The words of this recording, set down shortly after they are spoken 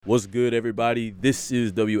What's good, everybody? This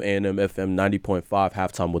is WANM FM 90.5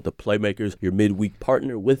 Halftime with the Playmakers, your midweek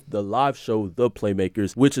partner with the live show, The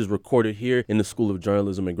Playmakers, which is recorded here in the School of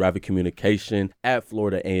Journalism and Graphic Communication at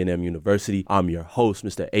Florida A&M University. I'm your host,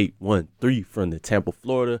 Mr. 813 from the Tampa,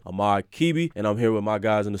 Florida, Ahmad Kibi, and I'm here with my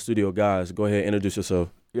guys in the studio. Guys, go ahead and introduce yourself.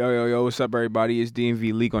 Yo, what's up, everybody? It's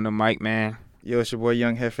DMV Leak on the mic, man. Yo, it's your boy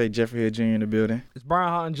Young Hefe Jeffrey Jr. in the building. It's Brian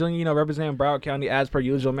Houghton Jr., representing Broward County as per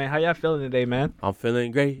usual, man. How y'all feeling today, man? I'm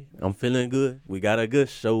feeling great. I'm feeling good. We got a good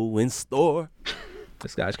show in store.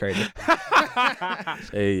 This guy's crazy.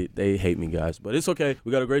 They hate me, guys, but it's okay.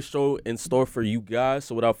 We got a great show in store for you guys.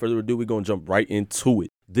 So without further ado, we're going to jump right into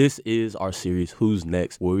it. This is our series, Who's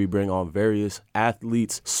Next, where we bring on various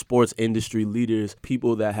athletes, sports industry leaders,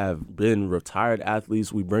 people that have been retired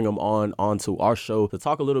athletes. We bring them onto our show to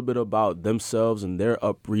talk a little bit about themselves and their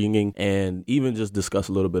upbringing and even just discuss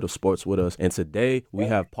a little bit of sports with us. And today we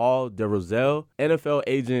have Paul Derousselle, NFL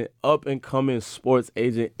agent, up-and-coming sports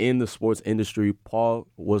agent in the sports industry. Paul,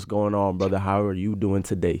 what's going on, brother? How are you doing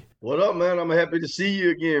today? What up, man? I'm happy to see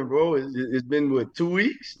you again, bro. It's been, 2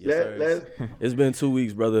 weeks? Yes, it's been 2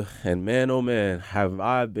 weeks, brother. And man, oh man, have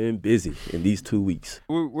I been busy in these 2 weeks.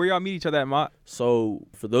 Where y'all meet each other at, Mott? So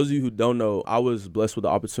for those of you who don't know, I was blessed with the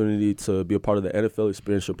opportunity to be a part of the NFL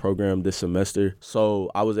Experiential Program this semester.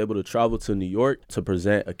 So I was able to travel to New York to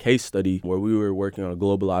present a case study where we were working on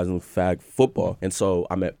globalizing flag football. And so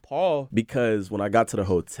I met Paul because when I got to the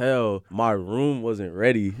hotel, my room wasn't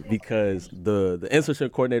ready because the insertion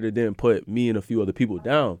coordinator didn't put me and a few other people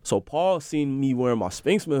down. So Paul seen me wearing my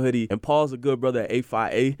Spinksman hoodie, and Paul's a good brother at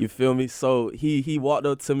A5A, you feel me? So he walked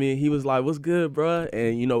up to me and he was like, "What's good, bruh?"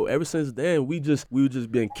 And you know, ever since then, we just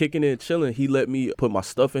been kicking it and chilling. He let me put my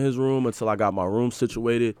stuff in his room until I got my room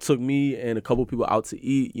situated. Took me and a couple people out to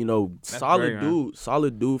eat. You know, solid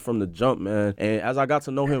dude from the jump, man. And as I got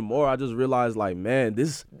to know him more, I just realized, like, man,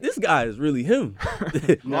 this guy is really him.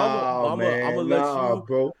 I'm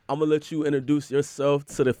gonna let you introduce yourself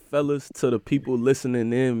to the fellas, to the people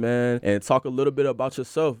listening in, man, and talk a little bit about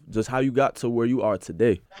yourself, just how you got to where you are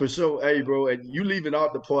today. For sure. Hey, bro, and you leaving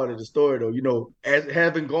out the part of the story, though. You know, as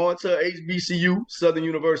having gone to HBCU, Southern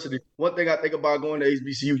University, one thing I think about going to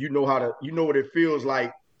HBCU, you know what it feels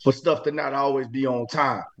like for stuff to not always be on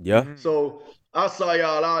time. Yeah. So I saw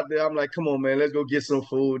y'all out there. I'm like, come on, man, let's go get some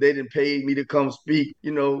food. They didn't pay me to come speak,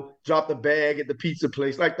 you know, drop the bag at the pizza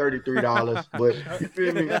place, like $33. But you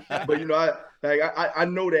feel me? But, you know, I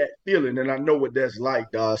know that feeling and I know what that's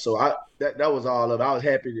like, dog. So that was all of it. I was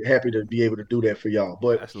happy to be able to do that for y'all.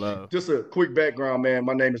 But that's love. Just a quick background, man.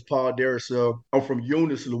 My name is Paul Derousselle. I'm from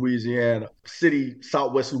Eunice, Louisiana, city,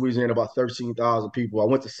 southwest Louisiana, about 13,000 people. I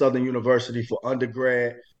went to Southern University for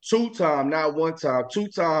undergrad. Two-time, not one-time,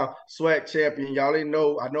 two-time SWAC champion. Y'all didn't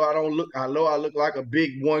know. I know I look like a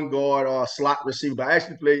big one guard or a slot receiver, but I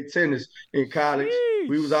actually played tennis in college. Jeez.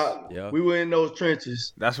 We was out. Yeah. We were in those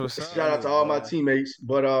trenches. That's what's up. Shout out to all my teammates.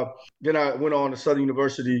 But then I went on to Southern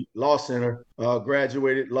University Law Center,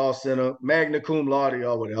 graduated Law Center, magna cum laude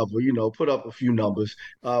or whatever, you know, put up a few numbers.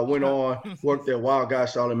 Went on, worked at Wild Guy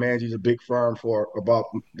Charlotte Mangy's, a big firm, for about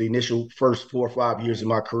the initial first 4 or 5 years of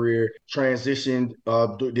my career. Transitioned,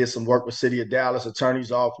 did some work with City of Dallas Attorney's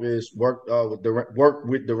Office, worked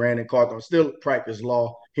with Durant and Carthon. Still practice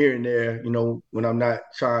law here and there, you know, when I'm not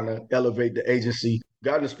trying to elevate the agency.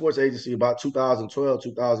 Got in the sports agency about 2012,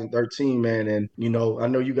 2013, man. And, you know, I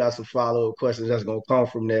know you got some follow-up questions that's going to come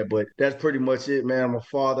from that, but that's pretty much it, man. I'm a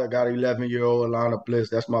father. I got an 11-year-old, Alana Bliss.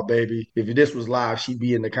 That's my baby. If this was live, she'd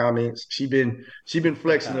be in the comments. She been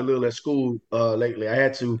flexing a little at school lately. I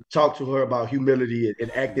had to talk to her about humility and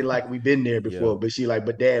acting like we've been there before, but she like,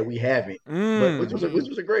 but Dad, we haven't. Which was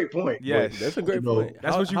a great point. Yes, that's a great point.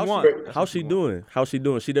 That's what you want. How's she doing?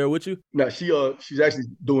 She there with you? No, she's actually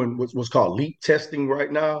doing what's called LEAP testing right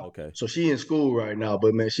now. Okay. So she in school right now,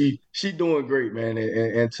 but man, she doing great, man.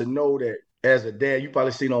 And to know that as a dad, you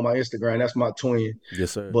probably seen on my Instagram, that's my twin.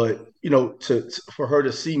 Yes, sir. But, you know, for her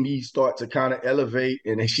to see me start to kind of elevate,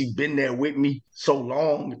 and she's been there with me so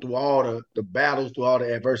long through all the battles, through all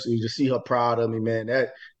the adversity, to see her proud of me, man,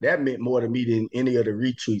 that meant more to me than any of the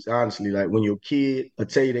retweets, honestly. Like when your kid will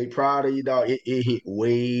tell you they proud of you, dog, it hit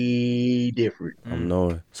way different. I'm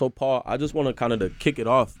knowing. So, Paul, I just want to kind of kick it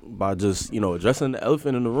off by just, you know, addressing the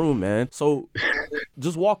elephant in the room, man. So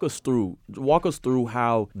just walk us through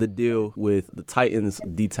how the deal with the Titans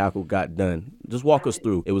D tackle got done. Just walk us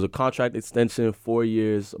through. It was a contract extension, 4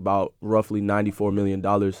 years, about roughly $94 million.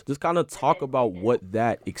 Just kind of talk about what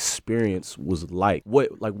that experience was like.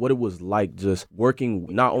 What it was like just working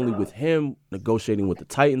not only with him, negotiating with the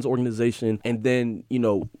Titans organization, and then, you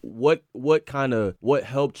know, what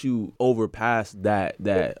helped you overpass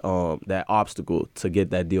that obstacle to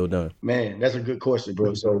get that deal done? Man, that's a good question,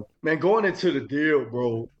 bro. So, man, going into the deal,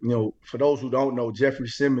 bro, you know, for those who don't know, Jeffery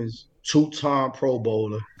Simmons, two-time Pro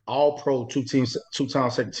Bowler, All-Pro, two-time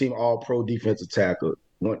second team All-Pro defensive tackle,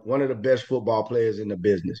 one of the best football players in the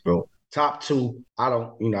business, bro. Top two, I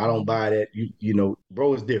don't buy that. You know,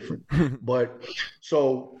 bro is different. But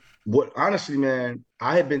so honestly, man,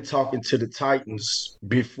 I had been talking to the Titans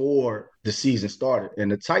before the season started,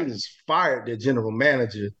 and the Titans fired their general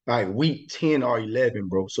manager like week 10 or 11,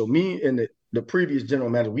 bro. So me and the previous general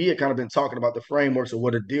manager, we had kind of been talking about the frameworks of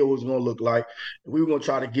what a deal was going to look like. We were going to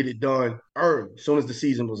try to get it done early, as soon as the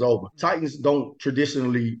season was over. Titans don't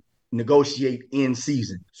traditionally negotiate in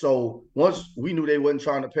season. So once we knew they wasn't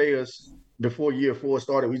trying to pay us before year 4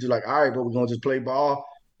 started, we just like, all right, bro, we're going to just play ball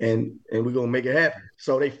and we're going to make it happen.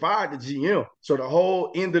 So they fired the GM. So the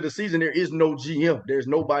whole end of the season, there is no GM. There's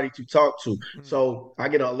nobody to talk to. So I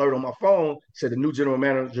get an alert on my phone, said the new general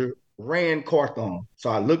manager, Rand Carthon. So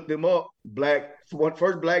I looked him up,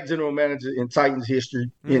 first black general manager in Titans history.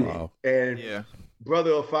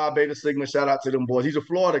 Brother of Phi Beta Sigma, shout out to them boys. He's a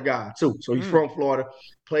Florida guy too. So he's from Florida,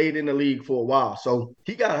 played in the league for a while. So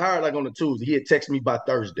he got hired like on a Tuesday. He had texted me by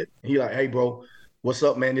Thursday. He like, hey bro, what's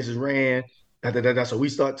up, man? This is Rand. So we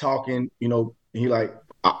start talking, you know, he like,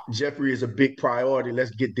 Jeffrey is a big priority.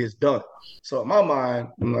 Let's get this done. So in my mind,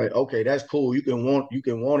 I'm like, okay, that's cool. You can want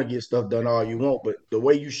to get stuff done all you want, but the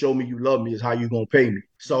way you show me you love me is how you gonna pay me.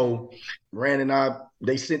 So Rand and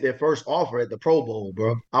they sent their first offer at the Pro Bowl,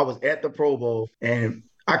 bro. I was at the Pro Bowl, and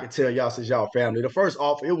I could tell y'all since y'all family. The first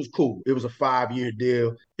offer, it was cool. It was a 5-year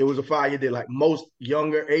deal. Like most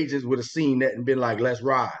younger agents would have seen that and been like, let's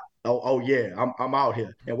ride. Oh yeah, I'm out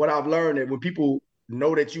here. And what I've learned that when people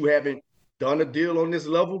know that you haven't done a deal on this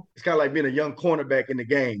level, it's kind of like being a young cornerback in the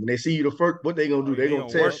game. When they see you the first, what they gonna do? They gonna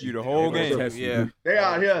test you the whole game. They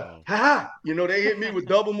out here, you know, they hit me with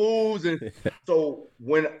double moves, and so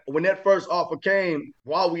when that first offer came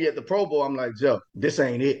while we at the Pro Bowl, I'm like, Jeff, this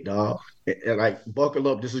ain't it, dog. And like, buckle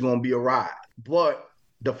up, this is gonna be a ride. But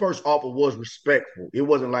the first offer was respectful. It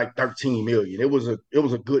wasn't like 13 million. It was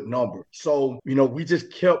a good number. So, you know, we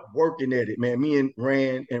just kept working at it, man. Me and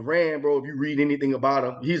Rand, bro, if you read anything about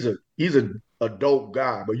him, he's a dope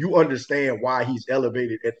guy, but you understand why he's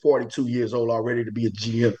elevated at 42 years old already to be a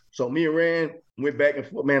GM. So me and Rand went back and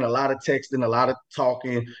forth, man, a lot of texting, a lot of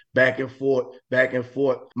talking, back and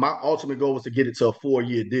forth. My ultimate goal was to get it to a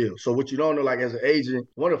 4-year deal. So what you don't know, like as an agent,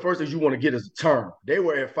 one of the first things you want to get is a term. They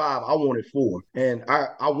were at 5, I wanted 4. And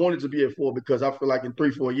I wanted to be at 4 because I feel like in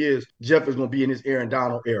 3-4 years, Jeff is going to be in his Aaron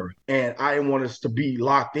Donald era. And I didn't want us to be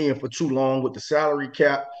locked in for too long with the salary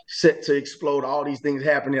cap set to explode, all these things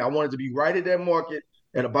happening. I wanted to be right at that market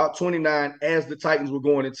at about 29 as the Titans were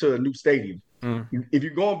going into a new stadium. If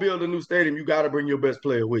you're going to build a new stadium, you got to bring your best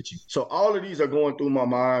player with you. So all of these are going through my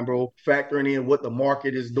mind, bro, factoring in what the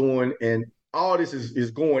market is doing, and all this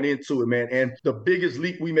is going into it, man. And the biggest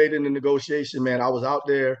leap we made in the negotiation, man, I was out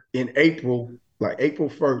there in April, like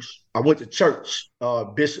April 1st. I went to church,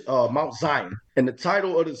 Mount Zion. And the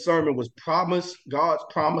title of the sermon was Promise, God's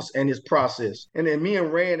Promise and His Process. And then me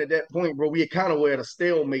and Rand at that point, bro, we kind of were at a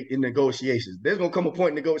stalemate in negotiations. There's going to come a point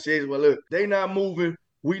in negotiations where, look, they not moving.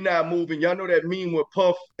 We not moving. Y'all know that meme with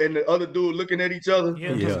Puff and the other dude looking at each other?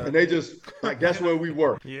 Yeah. And they just, like, that's where we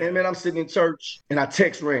were. Yeah. And, man, I'm sitting in church, and I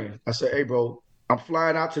text Rand. I said, hey, bro, I'm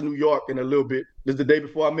flying out to New York in a little bit. This is the day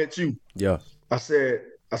before I met you. Yeah. I said,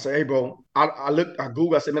 hey, bro, I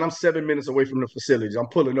Googled, I said, man, I'm 7 minutes away from the facilities. I'm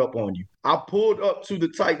pulling up on you. I pulled up to the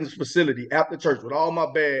Titans facility after church with all my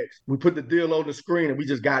bags. We put the deal on the screen, and we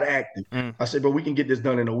just got active. I said, bro, we can get this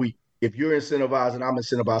done in a week. If you're incentivized and I'm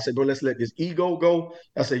incentivized, I said, bro, let's let this ego go.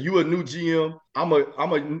 I said, you a new GM. I'm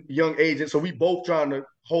a young agent. So we both trying to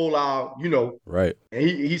hold our, you know. Right. And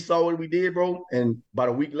he saw what we did, bro. And about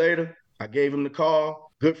a week later, I gave him the call.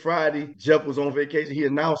 Good Friday, Jeff was on vacation. He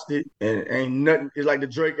announced it, and ain't nothing. It's like the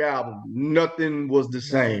Drake album. Nothing was the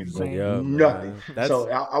same, bro. Yeah, nothing. So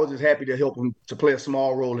I was just happy to help him to play a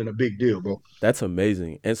small role in a big deal, bro. That's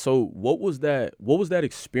amazing. And so, what was that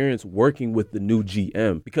experience working with the new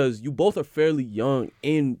GM? Because you both are fairly young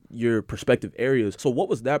in your respective areas. So, what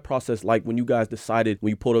was that process like when you guys decided,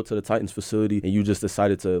 when you pulled up to the Titans facility and you just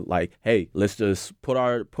decided to, like, hey, let's just put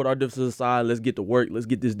our differences aside. Let's get to work. Let's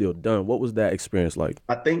get this deal done. What was that experience like?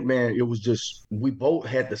 I think, man, it was just we both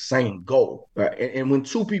had the same goal. Right? And when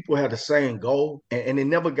two people had the same goal, and it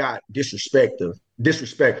never got disrespectful.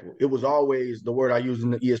 It was always the word I used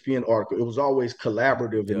in the ESPN article. It was always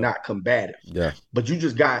collaborative and not combative. Yeah. But you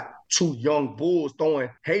just got two young bulls throwing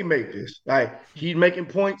haymakers. Like he's making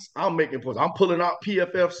points, I'm making points. I'm pulling out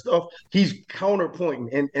PFF stuff. He's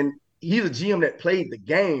counterpointing, and he's a GM that played the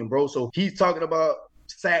game, bro. So he's talking about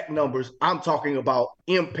sack numbers. I'm talking about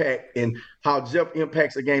impact and how Jeff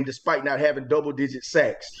impacts a game despite not having double-digit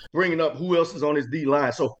sacks. Bringing up who else is on his D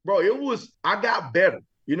line. So, bro, I got better.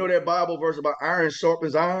 You know that Bible verse about iron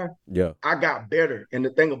sharpens iron? Yeah. I got better. And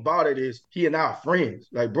the thing about it is he and I are friends.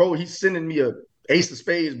 Like, bro, he's sending me a Ace of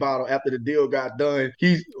Spades bottle after the deal got done.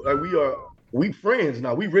 He's like, we friends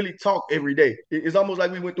now. We really talk every day. It's almost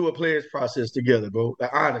like we went through a players process together, bro.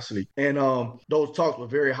 Like, honestly. And those talks were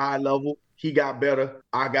very high level. He got better.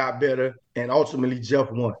 I got better. And ultimately, Jeff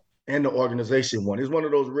won. And the organization won. It's one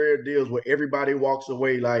of those rare deals where everybody walks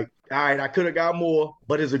away like, all right, I could have got more,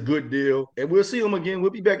 but it's a good deal. And we'll see him again. We'll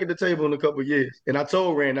be back at the table in a couple of years. And I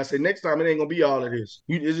told Rand, I said, next time it ain't going to be all of this.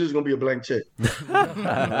 It's just going to be a blank check.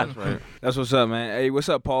 That's right. That's what's up, man. Hey, what's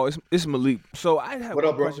up, Paul? It's Malik. So I have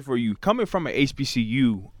one question for you. Coming from an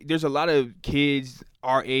HBCU, there's a lot of kids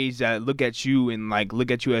our age that look at you and look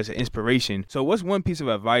at you as an inspiration. So what's one piece of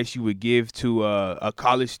advice you would give to a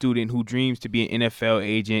college student who dreams to be an NFL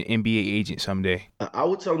agent, NBA agent someday? I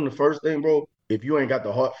would tell them the first thing, bro, if you ain't got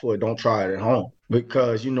the heart for it, don't try it at home.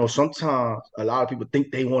 Because, sometimes a lot of people think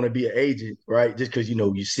they want to be an agent, right? Just because,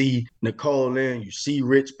 you see Nicole Lynn, you see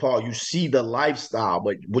Rich Paul, you see the lifestyle.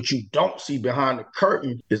 But what you don't see behind the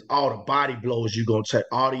curtain is all the body blows you're going to take,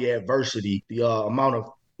 all the adversity, the amount of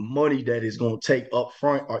money that is going to take up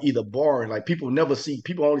front or either borrowing. Like people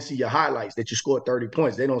only see your highlights that you scored 30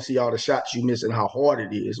 points. They don't see all the shots you miss and how hard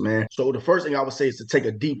it is, man. So the first thing I would say is to take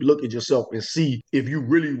a deep look at yourself and see if you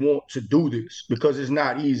really want to do this, because it's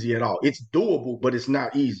not easy at all. It's doable, but it's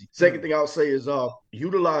not easy. Second thing I would say is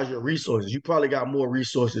utilize your resources. You probably got more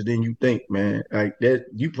resources than you think, man. Like that,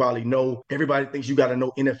 you probably know. Everybody thinks you got to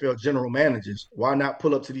know NFL general managers. Why not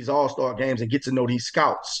pull up to these all-star games and get to know these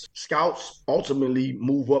scouts? Scouts ultimately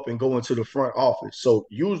move up and go into the front office. So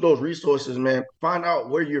use those resources, man. Find out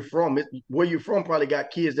where you're from. Where you're from probably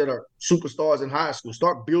got kids that are superstars in high school.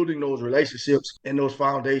 Start building those relationships and those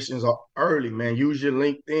foundations are early, man. Use your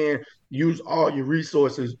LinkedIn. Use all your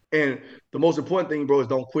resources. And the most important thing, bro, is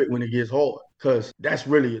don't quit when it gets hard. Because that's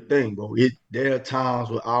really a thing, bro. There are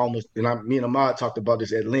times where me and Ahmad talked about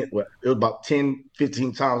this at length, where it was about 10,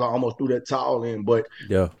 15 times I almost threw that towel in, but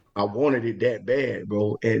I wanted it that bad,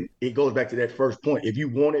 bro. And it goes back to that first point. If you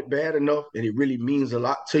want it bad enough and it really means a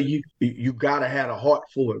lot to you, you got to have a heart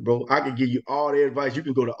for it, bro. I can give you all the advice. You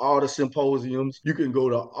can go to all the symposiums. You can go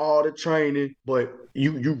to all the training, but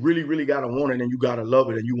you really, really got to want it and you got to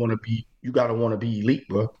love it and you got to want to be elite,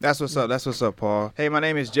 bro. That's what's up. That's what's up, Paul. Hey, my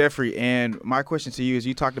name is Jeffrey, and my question to you is,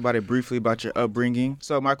 you talked about it briefly about your upbringing.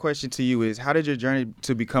 So my question to you is, how did your journey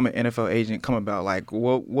to become an NFL agent come about? Like,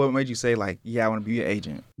 what made you say, I want to be an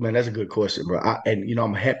agent? Man, that's a good question, bro.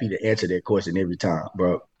 I'm happy to answer that question every time,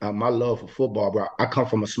 bro. My love for football, bro. I come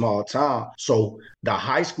from a small town, so the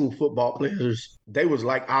high school football players, they was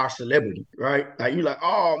like our celebrity, right? Like you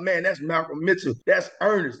oh man, that's Malcolm Mitchell, that's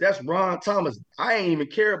Ernest, that's Ron Thomas. I ain't even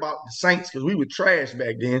care about the Saints because we were trash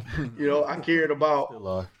back then. I cared about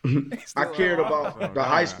the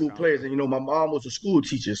high school players, and my mom was a school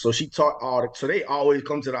teacher, so she taught so they always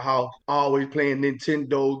come to the house, always playing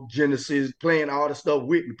Nintendo, Genesis, playing all the stuff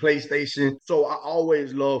with me, PlayStation. So I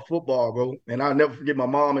always loved football, bro, and I'll never forget my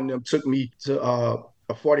mom and them took me to a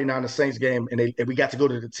 49ers Saints game, and we got to go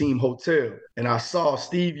to the team hotel. And I saw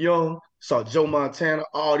Steve Young, saw Joe Montana,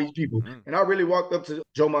 all these people. And I really walked up to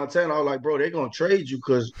Joe Montana. I was like, bro, they're going to trade you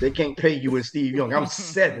because they can't pay you in Steve Young. I'm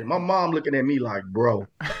 7. My mom looking at me like, bro,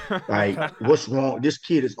 what's wrong? This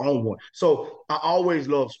kid is on one. So I always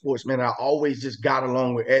loved sports, man. I always just got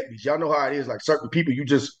along with athletes. Y'all know how it is, like certain people you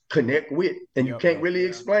just connect with and you can't really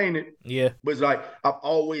explain it. Yeah. But it's like I've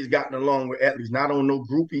always gotten along with athletes, not on no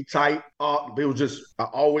groupie type. It was just I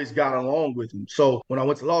always got along with them. So when I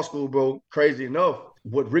went to law school, bro, crazy enough,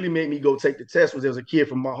 what really made me go take the test was there was a kid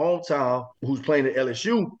from my hometown who's playing at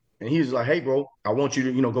LSU, and he was like, hey, bro, I want you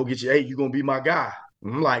to, go get your A. You're going to be my guy.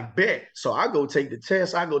 I'm like, bet. So I go take the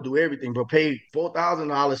test. I go do everything, bro. Paid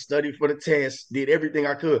 $4,000, studied for the test, did everything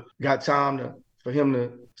I could. Got time for him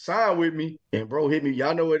to sign with me, and bro hit me.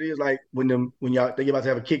 Y'all know what it is like when y'all think about to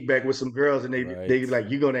have a kickback with some girls, and they like,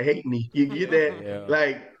 you're gonna hate me. You get that?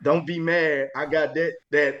 Like, don't be mad. I got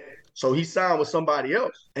that So he signed with somebody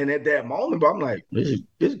else. And at that moment, bro, I'm like, this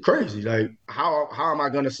is crazy. Like, how am I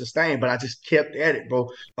going to sustain? But I just kept at it, bro.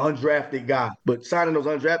 Undrafted guy. But signing those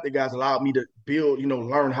undrafted guys allowed me to build,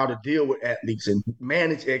 learn how to deal with athletes and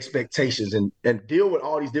manage expectations and deal with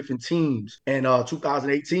all these different teams. And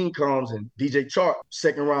 2018 comes and DJ Chark,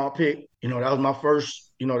 second round pick, that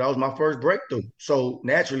was my first breakthrough. So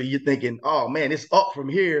naturally you're thinking, oh man, it's up from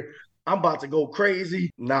here. I'm about to go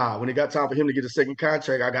crazy. Nah, when it got time for him to get a second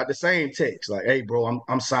contract, I got the same text. Like, hey, bro,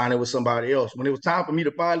 I'm signing with somebody else. When it was time for me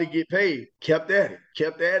to finally get paid, kept at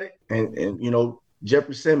it. And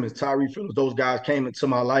Jeffery Simmons, Tyree Phillips, those guys came into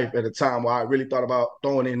my life at a time where I really thought about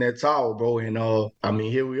throwing in that towel, bro. And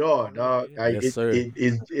here we are, dog. Yes, sir.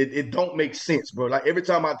 It don't make sense, bro. Like every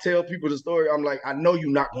time I tell people the story, I'm like, I know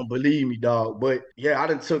you're not gonna believe me, dog. But yeah, I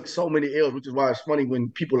done took so many L's, which is why it's funny when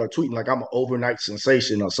people are tweeting like I'm an overnight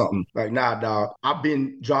sensation or something. Like, nah, dog. I've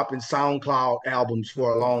been dropping SoundCloud albums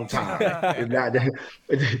for a long time.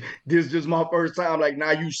 This is just my first time. Like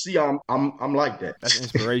now you see I'm like that. That's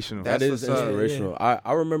inspirational. That is inspirational.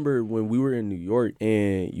 I remember when we were in New York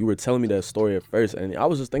and you were telling me that story at first, and I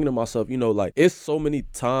was just thinking to myself, like it's so many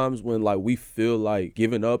times when like we feel like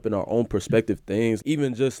giving up in our own perspective things,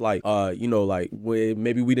 even just like like when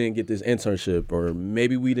maybe we didn't get this internship or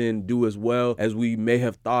maybe we didn't do as well as we may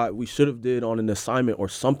have thought we should have did on an assignment or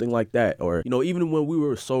something like that, or even when we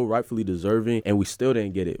were so rightfully deserving and we still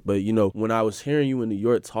didn't get it. But when I was hearing you in New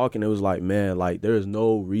York talking, it was like, man, like there is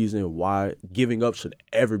no reason why giving up should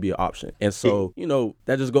ever be an option. And so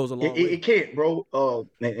that just goes along. It can't, bro.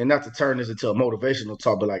 And not to turn this into a motivational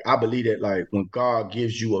talk, but like I believe that like when God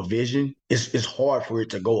gives you a vision, it's hard for it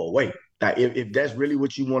to go away. Like if that's really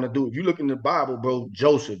what you want to do. If you look in the Bible, bro,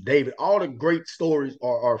 Joseph, David, all the great stories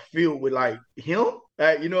are filled with like him.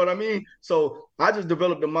 You know what I mean? So I just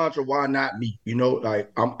developed the mantra, why not me?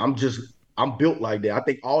 Like I'm built like that. I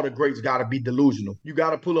think all the greats got to be delusional. You got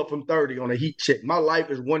to pull up from 30 on a heat check. My life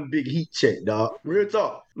is one big heat check, dog. Real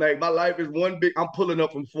talk. Like my life is one big, I'm pulling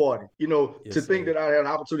up from 40. Yes, to think that I had an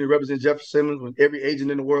opportunity to represent Jeffery Simmons when every agent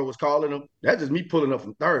in the world was calling him, that's just me pulling up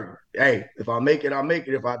from 30. Hey, if I make it, I make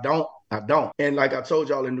it. If I don't, I don't. And like I told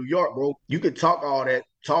y'all in New York, bro, you could talk all that,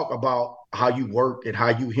 talk about how you work and how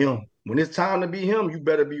you him. When it's time to be him, you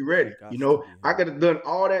better be ready. I could have done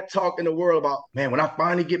all that talk in the world about, man, when I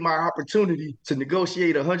finally get my opportunity to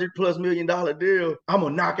negotiate $100+ million deal, I'm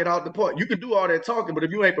going to knock it out the park. You can do all that talking, but if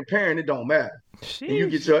you ain't preparing, it don't matter. Sheesh.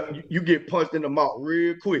 And you get punched in the mouth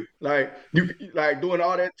real quick. Like you like doing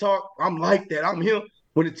all that talk, I'm like that. I'm him.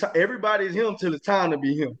 When everybody's him till it's time to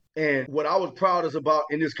be him. And what I was proudest about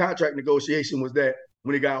in this contract negotiation was that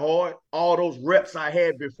when it got hard, all those reps I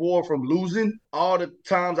had before from losing, all the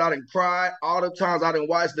times I didn't cry, all the times I didn't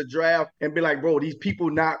watch the draft and be like, bro, these people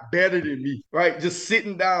not better than me, right? Just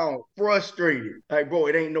sitting down, frustrated. Like, bro,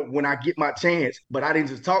 it ain't no when I get my chance. But I didn't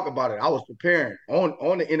just talk about it. I was preparing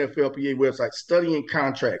on the NFLPA website, studying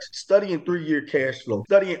contracts, studying 3-year cash flow,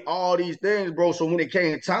 studying all these things, bro. So when it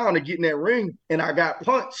came time to get in that ring and I got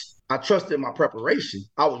punched, I trusted my preparation.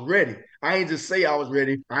 I was ready. I ain't just say I was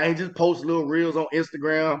ready. I ain't just post little reels on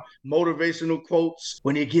Instagram, motivational quotes.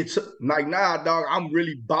 When it gets like, nah, dog, I'm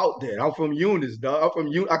really about that. I'm from Eunice, dog.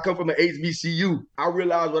 I come from an HBCU. I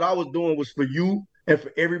realized what I was doing was for you and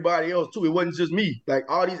for everybody else too. It wasn't just me. Like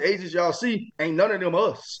all these agents y'all see, ain't none of them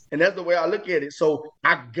us. And that's the way I look at it. So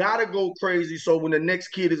I gotta go crazy. So when the next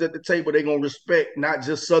kid is at the table, they gonna respect not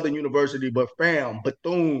just Southern University, but FAM,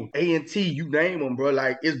 Bethune, A&T, you name them, bro.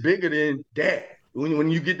 Like it's bigger than that.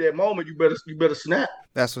 When you get that moment, you better snap.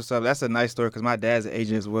 That's what's up. That's a nice story because my dad's an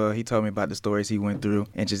agent as well. He told me about the stories he went through.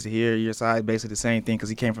 And just to hear your side, basically the same thing because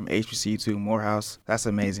he came from HBCU to Morehouse. That's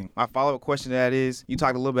amazing. My follow-up question to that is, you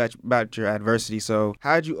talked a little bit about your adversity. So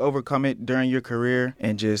how did you overcome it during your career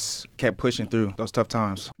and just kept pushing through those tough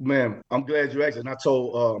times? Man, I'm glad you asked. And I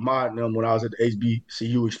told Martin when I was at the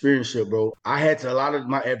HBCU experience, bro, a lot of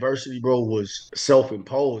my adversity, bro, was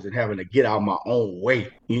self-imposed and having to get out my own way.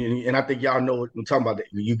 And I think y'all know what I'm talking about. That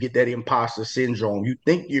you get that imposter syndrome. You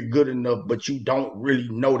think you're good enough, but you don't really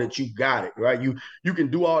know that you got it, right? You can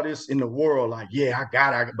do all this in the world, like, yeah, I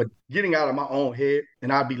got it. But getting out of my own head,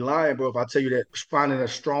 and I'd be lying, bro, if I tell you that finding a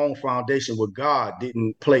strong foundation with God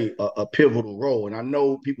didn't play a pivotal role. And I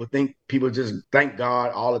know people just thank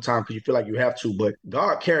God all the time because you feel like you have to, but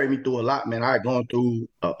God carried me through a lot, man. I had gone through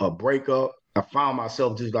a breakup. I found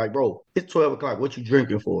myself just like, bro, it's 12 o'clock. What you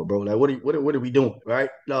drinking for, bro? Like, what are we doing, right?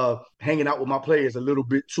 Hanging out with my players a little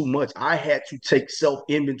bit too much. I had to take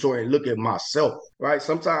self-inventory and look at myself, right?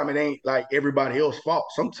 Sometimes it ain't like everybody else's fault.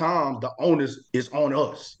 Sometimes the onus is on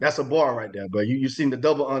us. That's a bar right there, but you seen the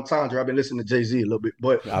double entendre. I've been listening to Jay-Z a little bit,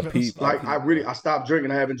 but I stopped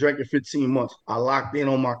drinking. I haven't drank in 15 months. I locked in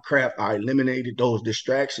on my craft. I eliminated those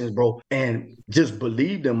distractions, bro, and just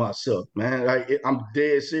believed in myself, man. Like I'm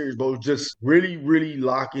dead serious, bro. Just really, really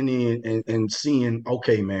locking in and seeing,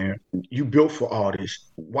 okay, man, you built for all this.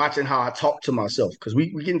 Watching how I talk to myself, because we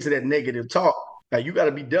get into that negative talk. Like, you got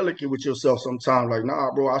to be delicate with yourself sometimes. Like,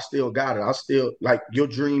 nah, bro, I still got it. I still, like, your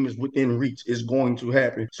dream is within reach. It's going to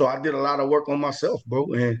happen. So I did a lot of work on myself,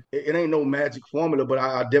 bro. And it ain't no magic formula, but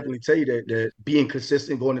I definitely tell you that being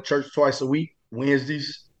consistent, going to church twice a week,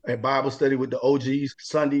 Wednesdays, at Bible study with the OGs,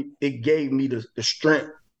 Sunday, it gave me the strength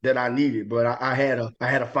that I needed. But I had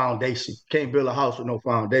a foundation. Can't build a house with no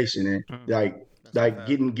foundation. And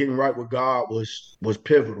getting right with God was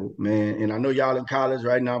pivotal, man. And I know y'all in college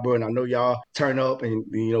right now, bro, and I know y'all turn up, and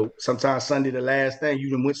sometimes Sunday the last thing. You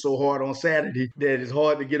done went so hard on Saturday that it's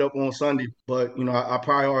hard to get up on Sunday. But I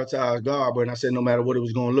prioritized God, bro, and I said no matter what it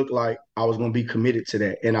was gonna look like, I was gonna be committed to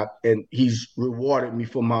that. And he's rewarded me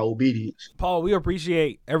for my obedience. Paul, we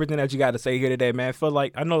appreciate everything that you got to say here today, man. I feel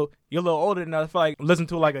like, I know you're a little older than us. I feel like listen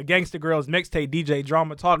to like a Gangsta Girls mixtape, DJ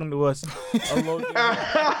Drama talking to us a little bit.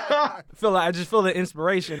 I just feel the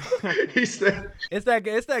inspiration. He said, it's that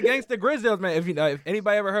Gangsta Grizzlies, man. If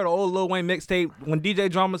anybody ever heard of old Lil Wayne mixtape, when DJ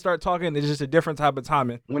Drama start talking, it's just a different type of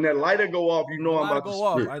timing. When that lighter go off, I'm about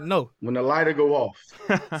to spit. I know. When the lighter go off.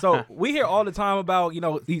 So we hear all the time about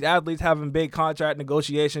these athletes having big contract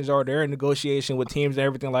negotiations, or they're in negotiation with teams and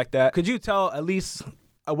everything like that. Could you tell at least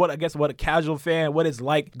what a casual fan, what it's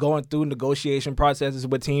like going through negotiation processes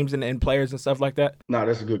with teams and players and stuff like that? No,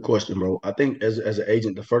 that's a good question, bro. I think as an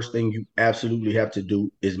agent, the first thing you absolutely have to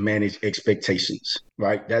do is manage expectations,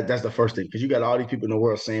 right? That's the first thing, because you got all these people in the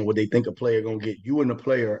world saying what they think a player gonna get. You and the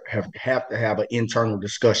player have to have an internal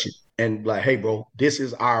discussion. And like, hey, bro, this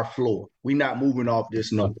is our floor. We're not moving off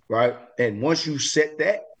this number, right? And once you set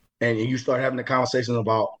that and you start having the conversation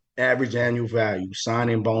about average annual value,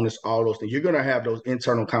 signing bonus, all those things, you're going to have those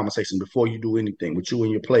internal conversations before you do anything with you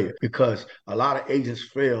and your player, because a lot of agents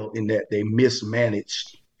fail in that they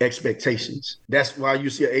mismanage expectations. That's why you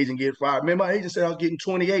see an agent get fired. Man, my agent said I was getting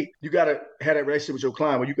 28. You got to have that relationship with your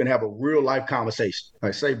client where you can have a real life conversation.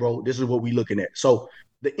 Like, say, bro, this is what we're looking at. So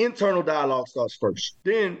the internal dialogue starts first.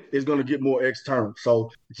 Then it's going to get more external.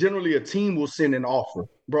 So generally a team will send an offer.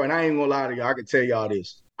 Bro, and I ain't going to lie to y'all. I can tell y'all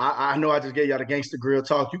this. I know I just gave y'all the Gangsta Grill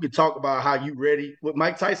talk. You can talk about how you ready. What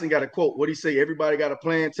Mike Tyson got a quote. What'd he say? Everybody got a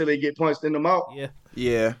plan until they get punched in the mouth.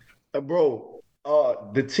 Yeah.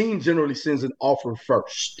 The team generally sends an offer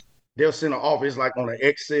first. They'll send an offer. It's like on an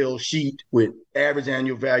Excel sheet with average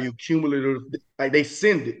annual value, cumulative. Like, they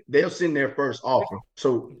send it. They'll send their first offer.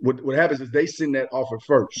 So what happens is they send that offer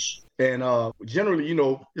first. And generally,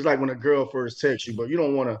 it's like when a girl first texts you, but you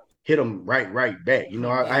don't want to hit them right back.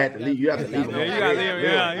 I had to leave. You have to leave them. You got to leave them.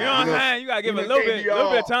 Yeah. You know what I'm saying? You got to give them a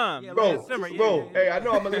little bit of time. Yeah, bro. Hey, I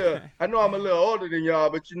know I'm a little older than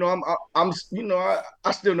y'all, but I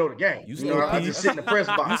still know the game. I just sit in the press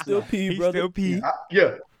box. You still pee, brother. Still pee.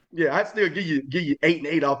 Yeah, I'd still give you 8 and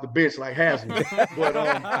 8 off the bench like Haslam.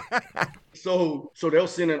 But so they'll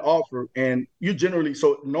send an offer, and you generally,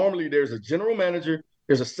 so normally there's a general manager,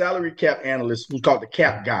 there's a salary cap analyst who's called the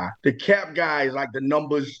cap guy. The cap guy is like the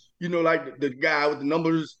numbers, like the guy with the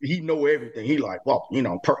numbers, he know everything. He like, well,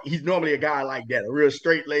 he's normally a guy like that, a real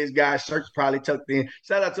straight-laced guy, shirt's probably tucked in.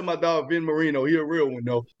 Shout out to my dog, Vin Marino. He a real one,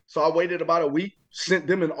 though. So I waited about a week, sent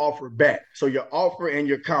them an offer back. So your offer and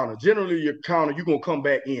your counter. Generally, your counter, you're going to come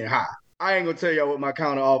back in high. I ain't going to tell y'all what my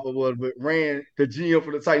counter offer was, but Rand, the GM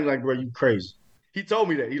for the Titans, like, bro, you crazy. He told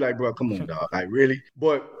me that. He like, bro, come on, dog. Like, really?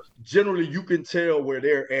 But generally, you can tell where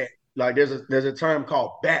they're at. Like, there's a term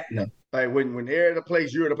called batting. Like, when they're at a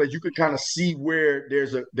place, you're at a place, you can kind of see where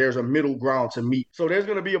there's a middle ground to meet. So there's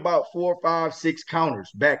going to be about 4, 5, 6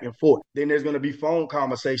 counters back and forth. Then there's going to be phone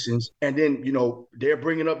conversations. And then, they're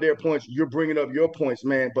bringing up their points. You're bringing up your points,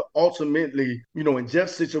 man. But ultimately, in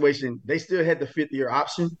Jeff's situation, they still had the 5th-year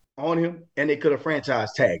option on him, and they could have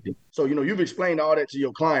franchise tagged him. So, you've explained all that to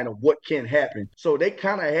your client of what can happen. So they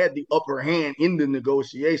kind of had the upper hand in the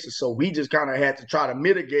negotiation. So we just kind of had to try to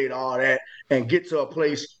mitigate all that and get to a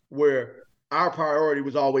place where our priority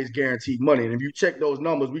was always guaranteed money. And if you check those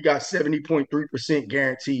numbers, we got 70.3%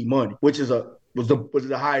 guaranteed money, which is was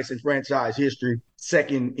the highest in franchise history,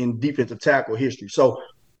 second in defensive tackle history. So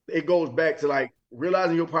it goes back to like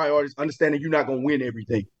realizing your priorities, understanding you're not going to win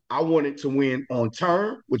everything. I wanted to win on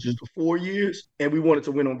term, which is the 4 years, and we wanted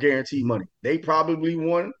to win on guaranteed money. They probably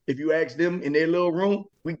won. If you ask them in their little room,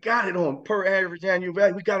 we got it on per average annual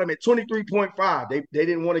value. We got them at 23.5. They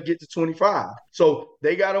didn't want to get to 25. So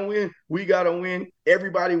they got to win. We got to win.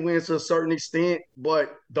 Everybody wins to a certain extent,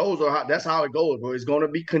 but that's how it goes, bro. It's going to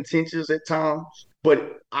be contentious at times,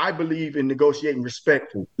 but I believe in negotiating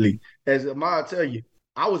respectfully. As Amaya tell you,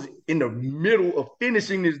 I was in the middle of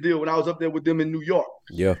finishing this deal when I was up there with them in New York.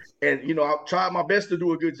 Yeah. And, I tried my best to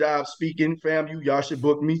do a good job speaking. Fam, y'all should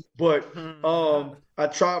book me. But I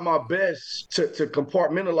tried my best to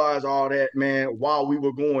compartmentalize all that, man, while we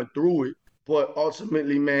were going through it. But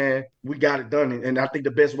ultimately, man, we got it done. And I think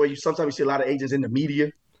the best way, sometimes you see a lot of agents in the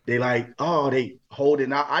media, they they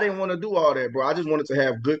holding out. I didn't want to do all that, bro. I just wanted to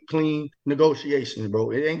have good, clean negotiations,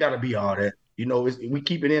 bro. It ain't got to be all that. We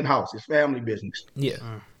keep it in-house. It's family business. Yeah.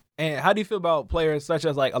 And how do you feel about players such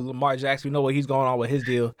as like a Lamar Jackson? We know what he's going on with his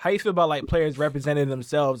deal. How do you feel about like players representing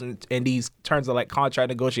themselves in these terms of like contract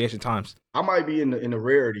negotiation times? I might be in the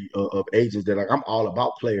rarity of agents that I'm all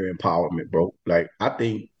about player empowerment, bro. Like I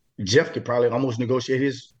think Jeff could probably almost negotiate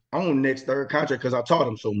his own next third contract because I taught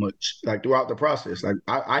him so much, like throughout the process. Like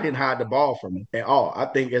I didn't hide the ball from him at all. I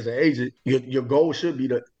think as an agent, your goal should be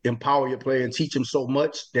to empower your player and teach them so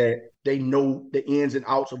much that they know the ins and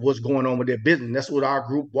outs of what's going on with their business. And that's what our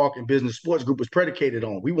group, Walking Business Sports Group, is predicated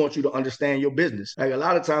on. We want you to understand your business. Like a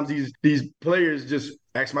lot of times these players just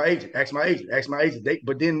ask my agent.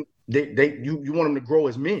 But then you want them to grow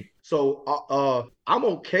as men. So I'm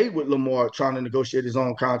okay with Lamar trying to negotiate his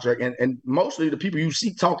own contract. And mostly the people you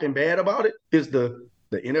see talking bad about it is the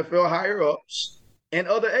NFL higher ups and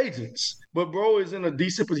other agents. But bro is in a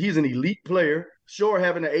decent position. He's an elite player. Sure,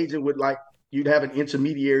 having an agent with like you'd have an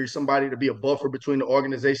intermediary, somebody to be a buffer between the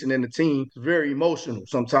organization and the team. It's very emotional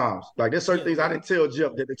sometimes. Like there's certain things I didn't tell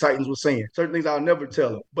Jeff that the Titans were saying. Certain things I'll never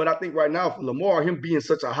tell him. But I think right now for Lamar, him being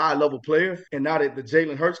such a high-level player, and now that the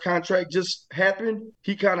Jalen Hurts contract just happened,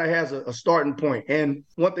 he kind of has a starting point. And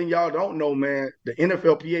one thing y'all don't know, man, the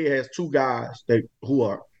NFLPA has two guys who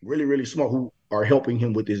are really, really smart who are helping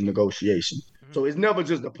him with his negotiation. So it's never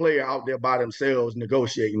just a player out there by themselves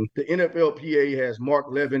negotiating. The NFLPA has Mark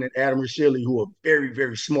Levin and Adam Rashilli, who are very,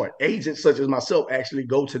 very smart. Agents such as myself actually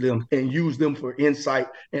go to them and use them for insight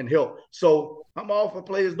and help. So I'm all for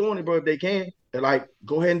players doing it, bro, if they can. They're like,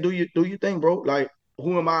 go ahead and do your thing, bro. Like,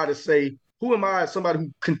 who am I as somebody who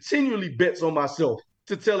continually bets on myself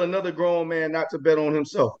to tell another grown man not to bet on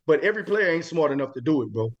himself? But every player ain't smart enough to do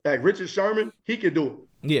it, bro. Like Richard Sherman, he could do it.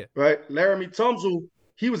 Yeah. Right? Laramie Tunsil,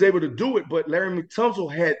 he was able to do it, but Laramie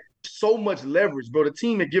Tunsil had so much leverage, bro. The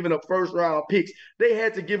team had given up first-round picks. They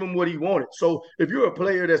had to give him what he wanted. So if you're a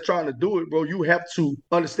player that's trying to do it, bro, you have to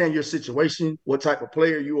understand your situation, what type of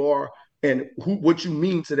player you are, and what you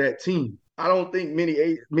mean to that team. I don't think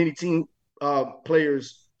many team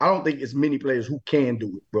players. I don't think it's many players who can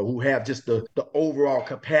do it, bro, who have just the overall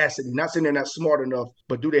capacity. Not saying they're not smart enough,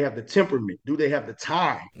 but do they have the temperament? Do they have the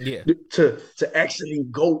time to actually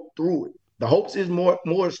go through it? The hopes is more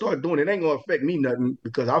start doing it. It ain't gonna affect me nothing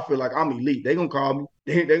because I feel like I'm elite. They gonna call me.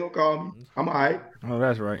 They gonna call me. I'm all right. Oh,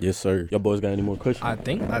 that's right. Yes, sir. Y'all boys got any more questions? I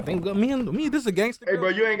think me, this is a gangster. Hey, bro,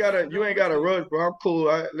 you ain't gotta rush, bro. I'm cool.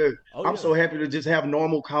 I'm so happy to just have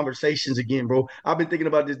normal conversations again, bro. I've been thinking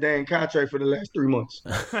about this dang contract for the last 3 months.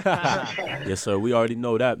 Yes, sir. We already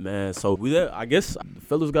know that, man. So I guess the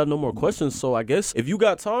fellas got no more questions. So I guess if you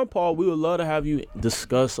got time, Paul, we would love to have you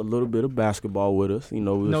discuss a little bit of basketball with us.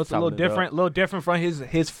 It's a little different from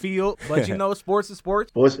his field, but sports is sports.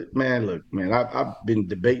 Sports, man. Look, man, I've been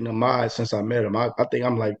debating Ahmad since I met him. I think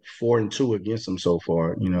I'm like 4-2 against him so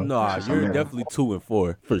far. Nah, you're definitely 2-4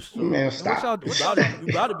 for sure. Man, stop. You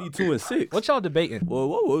gotta be 2-6. What y'all debating? Well,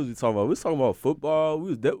 what was we talking about? We was talking about football. We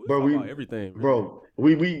was talking about everything, bro.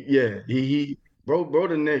 He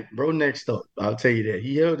next up. I'll tell you that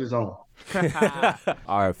he held his own.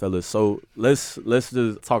 All right, fellas. So let's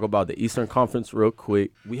just talk about the Eastern Conference real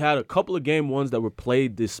quick. We had a couple of game ones that were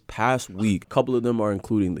played this past week. A couple of them are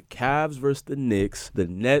including the Cavs versus the Knicks, the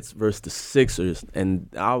Nets versus the Sixers, and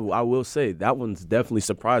I will say that one's definitely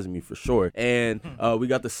surprising me for sure. And we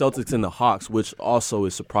got the Celtics and the Hawks, which also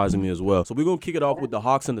is surprising me as well. So we're gonna kick it off with the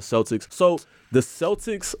Hawks and the Celtics. So the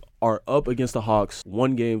Celtics are up against the Hawks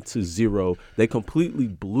 1-0. They completely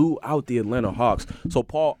blew out the Atlanta Hawks. So,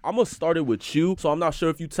 Paul, I'm going to start it with you. So I'm not sure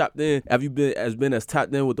if you tapped in, have you been as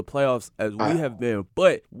tapped in with the playoffs as we have been.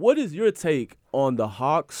 But what is your take on the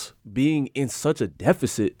Hawks being in such a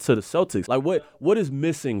deficit to the Celtics? Like, what is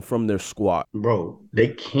missing from their squad? Bro, they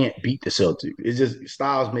can't beat the Celtics. It's just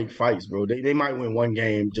styles make fights, bro. They might win one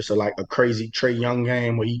game, just like a crazy Trae Young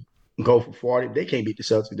game where he go for 40. They can't beat the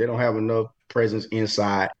Celtics. They don't have enough presence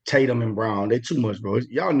inside. Tatum and Brown, they too much, bro.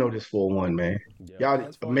 Y'all know this 4-1, man. Y'all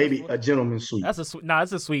maybe a gentleman's sweep. That's a sweep. Nah,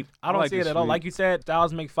 it's a sweep. I don't see it at all. Sweep. Like you said,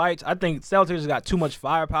 styles make fights. I think Celtics got too much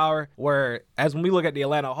firepower. Whereas when we look at the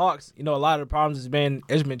Atlanta Hawks, a lot of the problems has been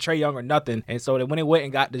Trae Young or nothing. And so when they went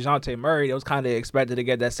and got DeJounte Murray, it was kind of expected to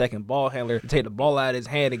get that second ball handler to take the ball out of his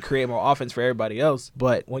hand and create more offense for everybody else.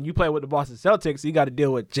 But when you play with the Boston Celtics, you got to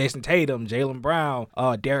deal with Jason Tatum, Jaylen Brown,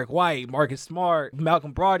 Derek White, Marcus Smart,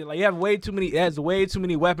 Malcolm Brogdon. Like, you have way too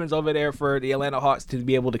many weapons over there for the Atlanta Hawks to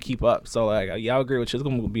be able to keep up. So y'all agree with you. It's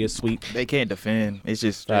gonna be a sweep. They can't defend. It's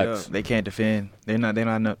just straight up. They can't defend. They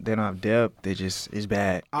don't have depth. It's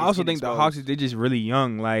bad. I also think the Hawks, they're just really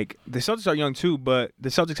young. Like, the Celtics are young too, but the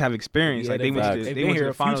Celtics have experience. Yeah, like they went to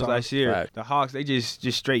the finals last year. Fact. The Hawks, they just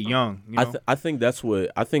straight young. I think that's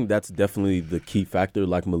definitely the key factor.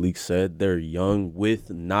 Like Malik said, they're young with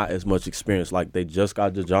not as much experience. Like, they just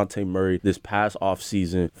got DeJounte Murray this past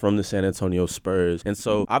offseason from the San Antonio Spurs. And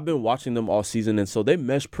so I've been watching them all season, and so they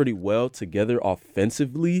mesh pretty well together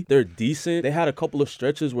offensively. They're decent. They had a couple of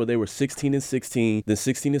stretches where they were 16-16, then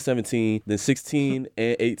 16-17, then 16-18.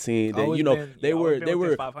 Then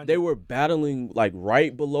they were battling like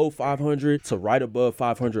right below 500 to right above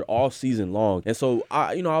 500 all season long. And so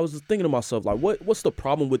I was just thinking to myself, like, what's the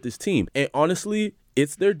problem with this team? And honestly,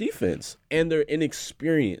 it's their defense and their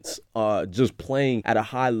inexperience just playing at a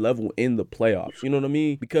high level in the playoffs. You know what I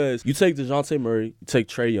mean? Because you take DeJounte Murray, you take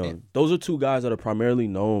Trae Young. Those are two guys that are primarily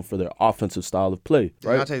known for their offensive style of play,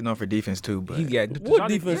 right? DeJounte's known for defense too, but what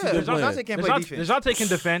defense is DeJounte can't play defense. DeJounte can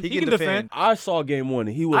defend. He can defend. I saw game one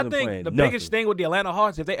and he wasn't playing I think the nothing. biggest thing with the Atlanta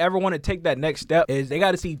Hawks, if they ever want to take that next step, is they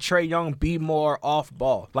got to see Trae Young be more off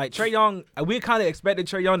ball. Like, Trae Young, we kind of expected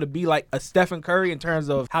Trae Young to be like a Stephen Curry in terms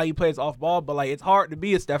of how he plays off ball, but like, it's hard to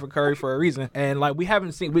be a Stephen Curry for a reason. And like, we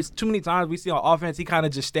haven't seen, too many times we see on offense, he kind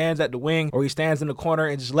of just stands at the wing or he stands in the corner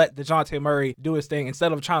and just let DeJounte Murray do his thing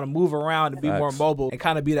instead of trying to move around and be more mobile and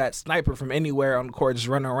kind of be that sniper from anywhere on the court just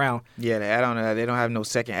running around. Yeah, to add on to that, they don't have no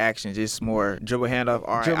second action, just more dribble handoff,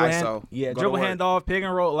 all right, ISO. Dribble handoff, pick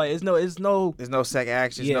and roll. Like, there's no second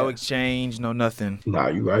action, no exchange, no nothing. Nah,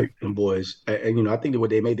 you right. Them boys. And I think that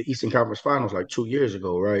what they made the Eastern Conference Finals like 2 years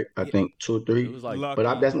ago, right? I think 2 or 3. It was like, but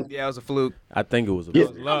it was a fluke. I think it was a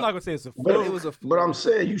I'm not gonna say it's a fluke. It was a fluke. But I'm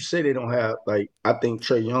saying, you say they don't have, like, I think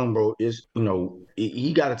Trae Young, bro, is,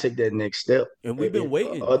 he got to take that next step. And we've been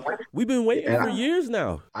waiting. We've been waiting for years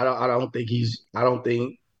now. I don't think he's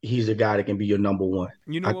a guy that can be your number one.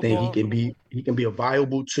 I think he can be a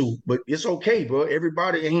viable 2, but it's okay, bro.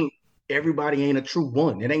 Everybody ain't a true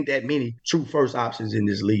one. It ain't that many true first options in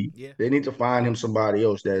this league. Yeah. They need to find him somebody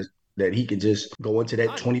else that he can just go into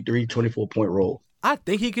that 23, 24 point role. I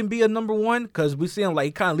think he can be a number one because we see him like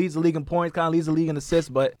he kind of leads the league in points, kind of leads the league in assists,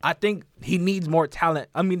 but I think he needs more talent.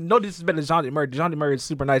 I mean, no disrespect to DeJounte Murray. DeJounte Murray is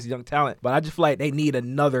super nice young talent, but I just feel like they need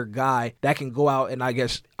another guy that can go out and I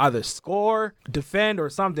guess either score, defend,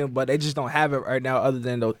 or something, but they just don't have it right now other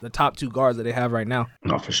than the top 2 guards that they have right now.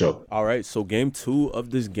 No, for sure. All right, so game 2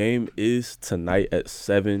 of this game is tonight at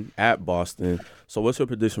 7 at Boston. So what's your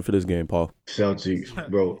prediction for this game, Paul? Celtics,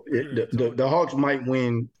 bro. The Hawks might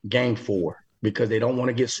win game 4. Because they don't want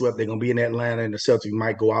to get swept. They're going to be in Atlanta, and the Celtics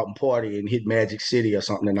might go out and party and hit Magic City or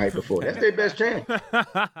something the night before. That's their best chance.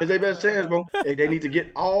 That's their best chance, bro. They need to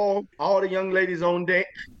get all the young ladies on deck,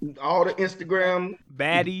 all the Instagram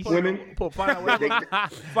baddies, women. Find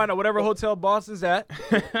out whatever hotel Boston's at.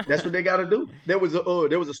 That's what they got to do. There was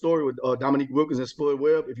a story with Dominique Wilkins and Spud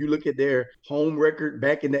Webb. If you look at their home record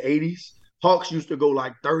back in the 80s, Hawks used to go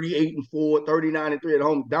like 38-4, 39-3 at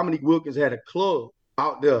home. Dominique Wilkins had a club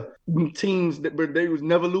out there, teams that they was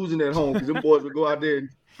never losing at home because them boys would go out there and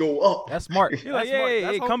go up. That's smart. You're like,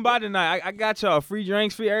 hey, come by tonight. I got y'all free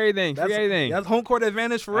drinks, free everything, That's home court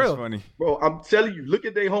advantage for real. That's funny. Bro, I'm telling you, look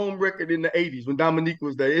at their home record in the 80s when Dominique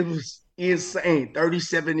was there. It was insane.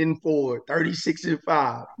 37-4,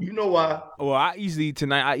 36-5. You know why? Well, I easily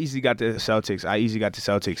got the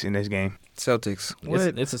Celtics in this game. Celtics.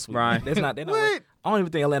 What? It's a sweep. Ryan. It's not. What? I don't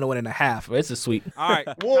even think Atlanta win in a half. But it's a sweep. All right.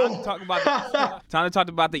 Time to talk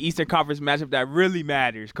about the Eastern Conference matchup that really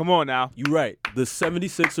matters. Come on now. You right. The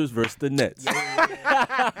 76ers versus the Nets.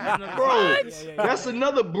 Bro, that's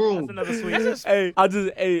another broom. That's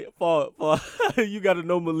another sweep. Paul, you got to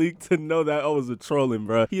know Malik to know that I was a trolling,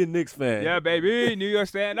 bro. He a Knicks fan. Yeah, baby. New York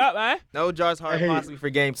stand up, man. No Josh Hart possibly for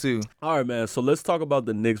game 2. All right, man. So let's talk about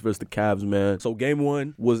the Knicks versus the Cavs, man. So game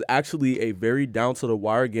 1 was actually a very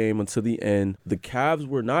down-to-the-wire game until the end. The Cavs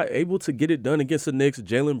were not able to get it done against the Knicks.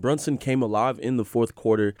 Jalen Brunson came alive in the fourth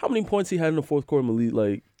quarter. How many points he had in the fourth quarter, Malik?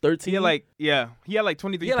 Like 13. He had like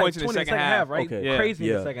 23 points in the second half, right? Okay. Yeah. Crazy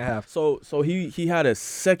in the second half. So he had a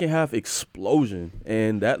second half explosion,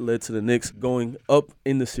 and that led to the Knicks going up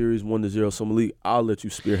in the series 1-0. So Malik, I'll let you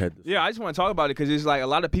spearhead this. Yeah, I just want to talk about it because it's like a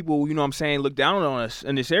lot of people, you know what I'm saying, look down on us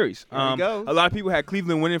in this series. There he goes. A lot of people had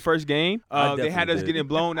Cleveland winning first game. They had us did. getting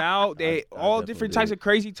blown out. They I all definitely different did. types of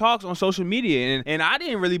crazy talks on social media, and I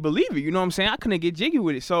didn't really believe it. You know what I'm saying? I couldn't get jiggy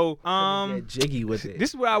with it. So Get jiggy with it. this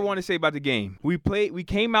is what I want to say about the game. We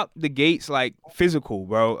came out the gates like physical,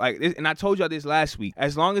 bro. Like, and I told y'all this last week.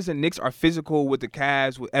 As long as the Knicks are physical with the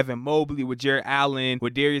Cavs, with Evan Mobley, with Jared Allen,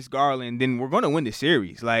 with Darius Garland, then we're gonna win the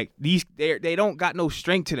series. Like they don't got no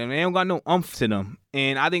strength to them. They don't got no umph to them.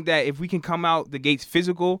 And I think that if we can come out the gates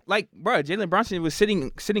physical, like, bro, Jalen Brunson was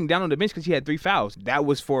sitting down on the bench because he had 3 fouls. That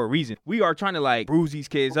was for a reason. We are trying to like bruise these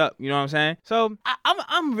kids up. You know what I'm saying? So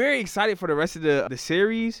I'm very excited for the rest of the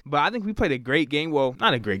series. But I think we played a great game. Well,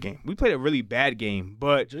 not a great game. We played a really bad game.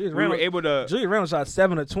 But we were able to. Julius Randle shot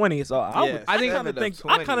 7 of 20. So I kind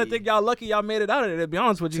of think y'all lucky y'all made it out of there. To be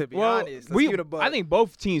honest with you. To be honest, I think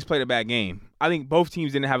both teams played a bad game. I think both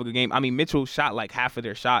teams didn't have a good game. I mean, Mitchell shot like half of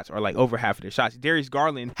their shots or like over half of their shots. Darius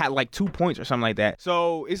Garland had like 2 points or something like that.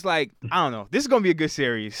 So it's like, I don't know. This is going to be a good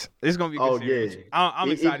series. This is going to be a good series. Yeah.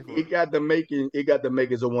 I'm excited for it. It got the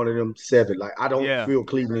makings of one of them 7. Like, I don't feel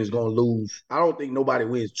Cleveland is going to lose. I don't think nobody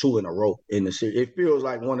wins 2 in a row in the series. It feels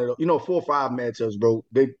like one of the, 4 or 5 matchups, bro.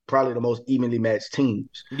 They probably the most evenly matched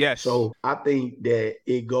teams. Yes. So I think that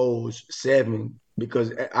it goes 7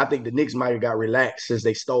 because I think the Knicks might have got relaxed since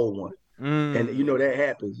they stole one. And that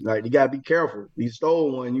happens. Like, you gotta be careful. You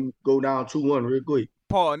stole one, you go down 2-1 real quick.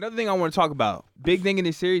 Paul, another thing I want to talk about. Big thing in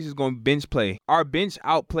this series is going bench play. Our bench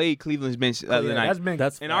outplayed Cleveland's bench the other night.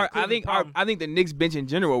 I think the Knicks bench in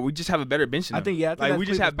general, we just have a better bench than them. We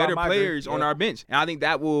just have better players on our bench, and I think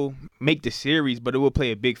that will make the series, but it will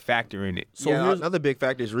play a big factor in it. So another big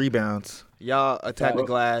factor is rebounds. Y'all attacked the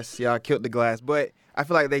glass. Y'all killed the glass, but I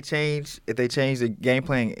feel like if they change the game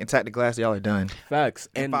plan and attack the glass, y'all are done. Facts.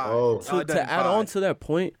 And to add on to that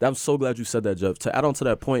point, I'm so glad you said that, Jeff. To add on to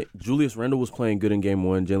that point, Julius Randle was playing good in game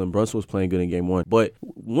 1. Jalen Brunson was playing good in game 1. But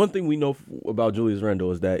one thing we know about Julius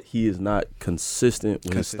Randle is that he is not consistent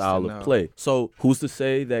with his style of play. So who's to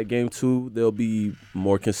say that game 2 they'll be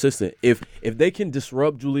more consistent? If they can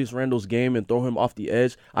disrupt Julius Randle's game and throw him off the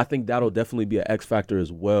edge, I think that'll definitely be an X factor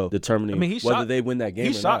as well, determining whether they win that game or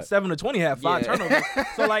not. He shot 7 of 20, had 5 turnovers.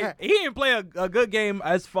 So like he didn't play a good game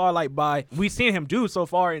as far like by we've seen him do so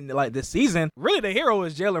far in like this season. Really, the hero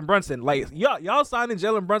is Jalen Brunson. Like y'all signing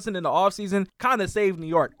Jalen Brunson in the offseason kind of saved New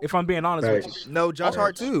York. If I'm being honest with you. No, Josh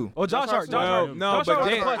Hart too. Oh, Josh Hart. No, but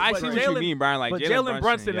I see what you mean, Brian. Like, but Jalen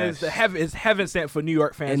Brunson is heaven sent for New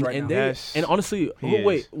York fans right now. And honestly,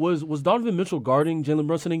 was Donovan Mitchell guarding Jalen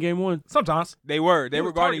Brunson in game 1? Sometimes they were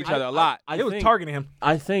guarding each other a lot. They was targeting him.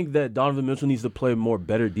 I think that Donovan Mitchell needs to play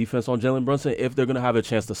better defense on Jalen Brunson if they're gonna have a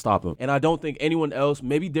chance to stop him. And I don't think anyone else,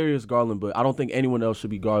 maybe Darius Garland, but I don't think anyone else should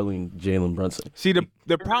be guarding Jalen Brunson. See,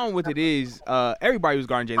 the problem with it is everybody was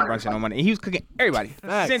guarding Jalen Brunson on Monday. And he was cooking everybody.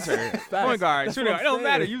 Center, point guard, shooting guard. It don't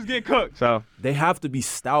matter. You was getting cooked. So they have to be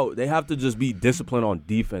stout. They have to just be disciplined on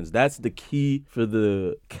defense. That's the key for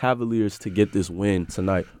the Cavaliers to get this win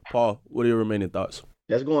tonight. Paul, what are your remaining thoughts?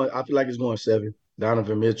 I feel like it's going 7.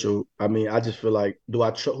 Donovan Mitchell. I mean, I just feel like, who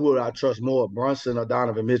would I trust more, Brunson or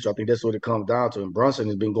Donovan Mitchell? I think that's what it comes down to. And Brunson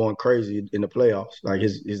has been going crazy in the playoffs. Like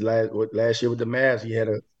his last year with the Mavs, he had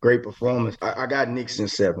a great performance. I got Knicks in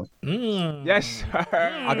 7. Yes, sir.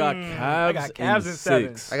 I got Cavs in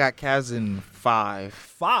 6. I got Cavs in 5.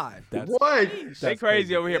 What? They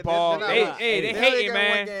crazy over here, Paul. They hating,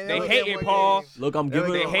 man. They hating, Paul. Look, I'm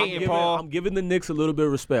giving the Knicks a little bit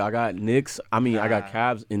of respect. I got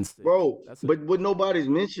Cavs in 6. Bro, but what nobody's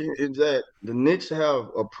mentioned is that the Knicks have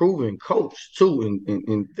a proven coach too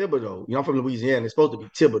in Thibodeau. I'm from Louisiana. It's supposed to be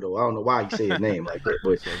Thibodeau. I don't know why you say his name like that,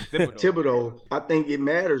 but Thibodeau. I think it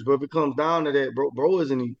matters, but if it comes down to that, bro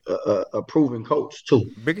isn't a proven coach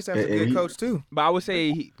too. Bickerstaff's a good coach too. But I would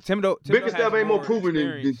say Thibodeau Bickerstaff ain't more proven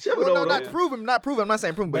than Thibodeau. Well, no, not proven. I'm not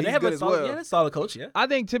saying proven, but he's good as well. Yeah, that's a solid coach. Yeah, I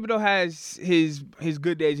think Thibodeau has his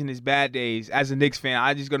good days and his bad days. As a Knicks fan,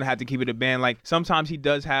 I'm just gonna have to keep it a band. Like sometimes he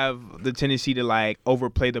does have the tendency to like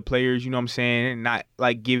overplay the players. You know what I'm saying? And not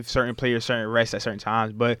like give certain players certain rest at certain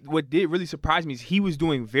times. But what did really surprise me is he was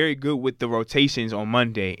doing very good with the rotations on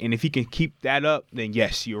Monday. And if he can keep that up, then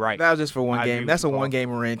yes, Yes, you're right. That was just for one I agree game. with That's you, a Paul.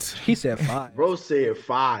 one-game rent. He said 5. Bro said 5.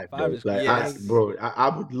 Five Bro. is Like, yes. I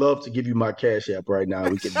would love to give you my Cash App right now.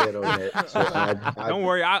 We can bet on that. So Don't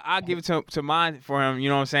worry, I'll give it to mine for him. You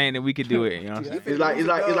know what I'm saying? And we could do it. You know what I'm saying? It's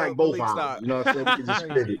like both hours. You know what I'm saying? We can just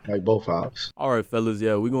split it like both hours. All right, fellas.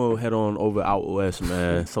 Yeah, we're gonna head on over out west,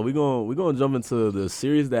 man. So we're gonna jump into the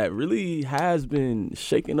series that really has been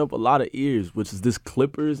shaking up a lot of ears, which is this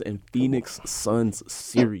Clippers and Phoenix Suns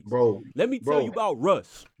series. Bro, let me tell you about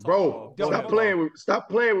Russ. Bro, stop playing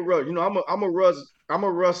with Russ. You know, I'm a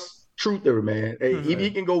Russ truther, man. Hey, if he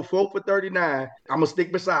can go 4 for 39, I'm gonna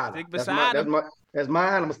stick beside him. That's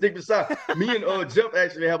mine. I'm gonna stick beside. Me and Jeff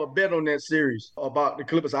actually have a bet on that series about the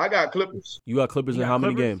Clippers. I got Clippers. You got Clippers in how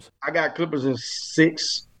many games? I got Clippers in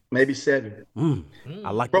 6, maybe 7.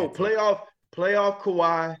 I like bro, that. Playoff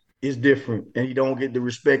Kawhi is different, and he don't get the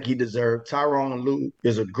respect he deserves. Tyronn Lue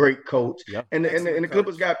is a great coach, and the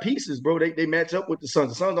Clippers got pieces, bro. They match up with the Suns.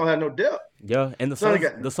 The Suns don't have no depth. Yeah, and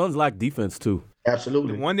the Suns lack defense too.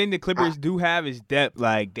 Absolutely. The one thing the Clippers do have is depth.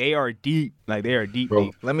 Like they are deep. Like they are deep. Bro.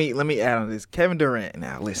 Deep. Let me add on this. Kevin Durant.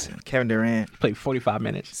 Now listen, Kevin Durant Played 45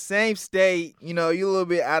 minutes. same state. You know, you a little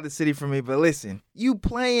bit out of the city for me, but listen, you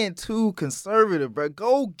playing too conservative, bro.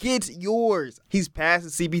 Go get yours. He's passing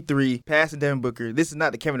CP3, passing Devin Booker. This is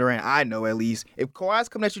not the Kevin Durant I know, at least. If Kawhi's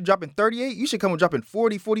coming at you dropping 38, you should come and dropping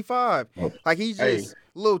 40, 45. Like he's just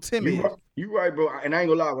a little timid. You right, bro. And I ain't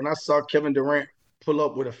gonna lie. When I saw Kevin Durant pull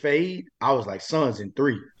up with a fade, I was like, Suns in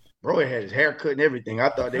 3. Bro, he had his haircut and everything. I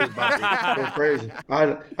thought they was about to go crazy.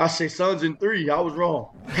 I say Suns in 3. I was wrong.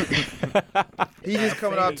 He's just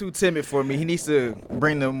coming out too timid for me. He needs to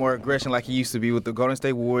bring them more aggression like he used to be with the Golden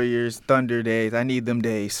State Warriors, Thunder days. I need them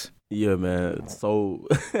days. Yeah, man. So,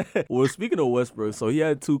 well, speaking of Westbrook, so he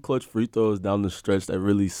had 2 clutch free throws down the stretch that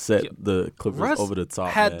really set the Clippers Russ over the top.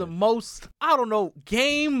 Had man. the most, I don't know,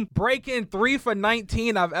 game-breaking 3 for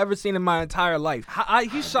 19 I've ever seen in my entire life.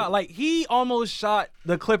 He almost shot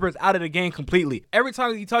the Clippers out of the game completely. Every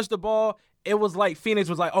time he touched the ball, it was like Phoenix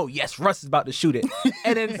was like, oh, yes, Russ is about to shoot it.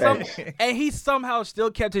 And then and he somehow still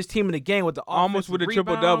kept his team in the game with the almost with a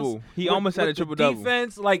triple-double. He almost had a triple-double.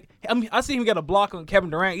 Defense, I see him get a block on Kevin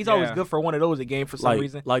Durant. He's always good for one of those a game for some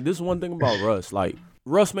reason. Like, this is one thing about Russ. Like,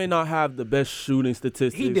 Russ may not have the best shooting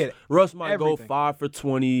statistics. He did. Russ might go 5 for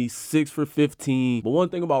 20, 6 for 15. But one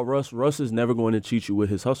thing about Russ is never going to cheat you with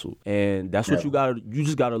his hustle. And that's what you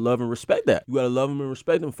just gotta love and respect that. You gotta love him and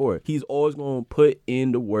respect him for it. He's always gonna put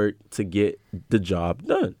in the work to get the job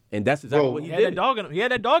done. And that's exactly what he did. He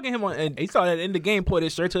had that dog in him, and he saw that in the game, put it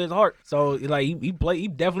straight to his heart. So like he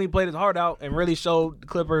definitely played his heart out and really showed the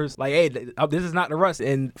Clippers like, hey, this is not the Russ.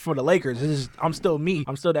 And for the Lakers, I'm still me.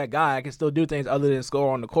 I'm still that guy. I can still do things other than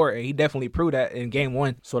score on the court, and he definitely proved that in game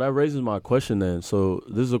 1. So that raises my question then. So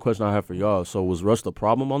this is a question I have for y'all. So was Russ the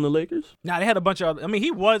problem on the Lakers? Nah, they had a bunch of other, I mean,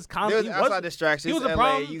 he was outside distractions. He was a LA,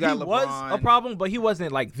 problem. You got he LeBron. was a problem, but he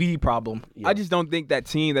wasn't like the problem. Yeah. I just don't think that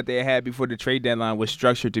team that they had before the trade deadline was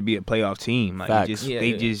structured to be a playoff team. Like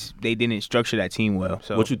they didn't structure that team well.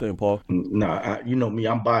 So what you think, Paul? Nah, you know me,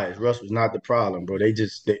 I'm biased. Russ was not the problem, bro. They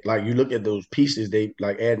like, you look at those pieces, they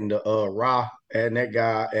like adding the Ra, adding that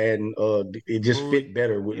guy, and it just fit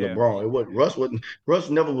better with LeBron. It wasn't Russ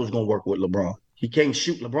never was gonna work with LeBron. He can't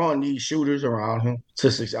shoot. LeBron needs shooters around him to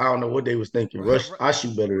succeed. I don't know what they was thinking. Russ, I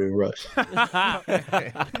shoot better than Russ.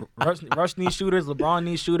 Russ needs shooters. LeBron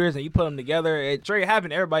needs shooters, and you put them together. It trade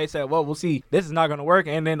happened. Everybody said, "Well, we'll see. This is not going to work,"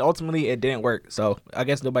 and then ultimately it didn't work. So I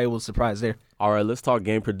guess nobody was surprised there. All right, let's talk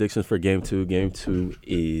game predictions for Game 2. Game 2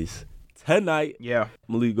 is tonight. Yeah.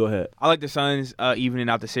 Malik, go ahead. I like the Suns evening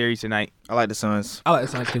out the series tonight. I like the Suns. I like the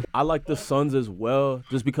Suns too. I like the Suns as well,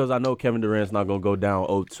 just because I know Kevin Durant's not going to go down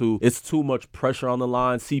 0-2. It's too much pressure on the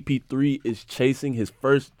line. CP3 is chasing his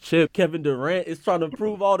first chip. Kevin Durant is trying to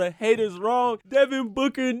prove all the haters wrong. Devin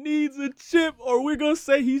Booker needs a chip, or we're going to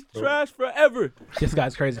say he's trash forever. This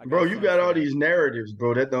guy's crazy. Bro, you got all these narratives,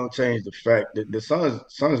 bro. That don't change the fact that the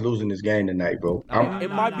Suns losing this game tonight, bro.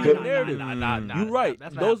 It might be a narrative. You're right.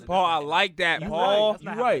 Paul, I like that, Paul.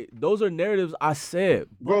 You're right. Those are narratives I said.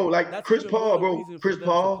 Bro, like Chris Paul, bro. Chris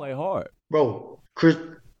Paul. Play hard. Bro,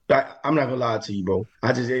 I'm not gonna lie to you, bro.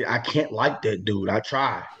 I can't like that dude. I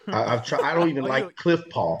try. I've tried. I don't even like Cliff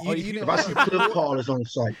Paul. If I see Cliff Paul is on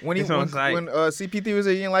site. When CP3 was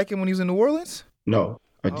there, you didn't like him when he was in New Orleans? No.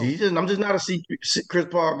 I'm just not a Chris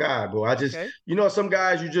Paul guy, bro. Some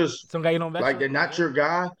guys some guy you don't like, they're not your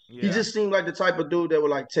guy. Yeah. He just seemed like the type of dude that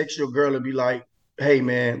would like text your girl and be like, "Hey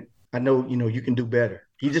man, I know, you can do better.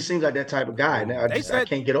 He just seems like that type of guy. And I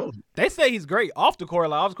can't get over it. They say he's great off the court.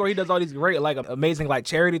 Like off the court, he does all these great, like amazing, like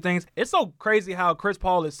charity things. It's so crazy how Chris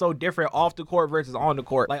Paul is so different off the court versus on the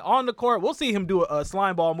court. Like on the court, we'll see him do a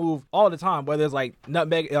slime ball move all the time, whether it's like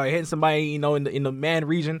nutmeg, hitting somebody, in the man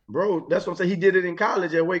region. Bro, that's what I'm saying. He did it in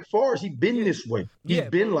college at Wake Forest. He been this way. He's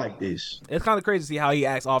been like this. It's kind of crazy to see how he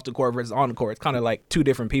acts off the court versus on the court. It's kind of like two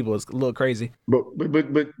different people. It's a little crazy. But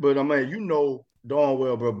I mean, darn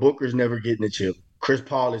well, bro. Booker's never getting a chip. Chris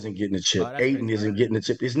Paul isn't getting a chip. Aiden isn't getting a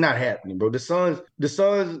chip. It's not happening, bro. The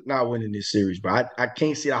Suns not winning this series, bro. I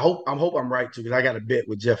can't see it. I hope I'm right too, because I got a bet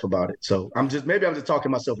with Jeff about it. So maybe I'm just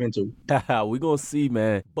talking myself into it. We're gonna see,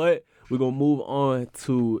 man. But we're gonna move on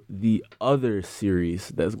to the other series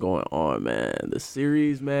that's going on, man. The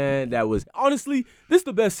series, man, that was honestly, this is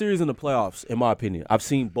the best series in the playoffs, in my opinion. I've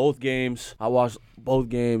seen both games. I watched both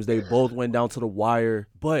games. They both went down to the wire,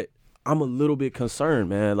 but I'm a little bit concerned,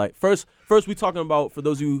 man. Like, first we talking about, for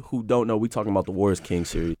those of you who don't know, we talking about the Warriors-Kings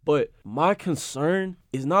series. But my concern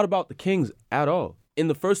is not about the Kings at all. In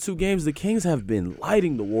the first two games, the Kings have been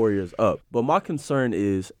lighting the Warriors up. But my concern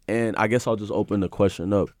is, and I guess I'll just open the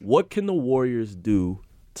question up, what can the Warriors do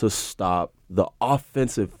to stop the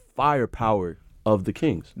offensive firepower of the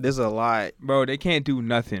Kings? There's a lot, bro. They can't do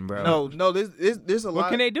nothing, bro. No. There's a lot. What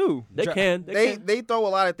can they do? They can. They throw a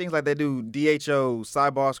lot of things like they do DHO,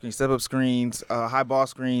 side ball screens, step up screens, high ball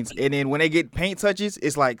screens, and then when they get paint touches,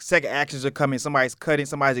 it's like second actions are coming. Somebody's cutting,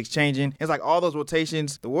 somebody's exchanging. It's like all those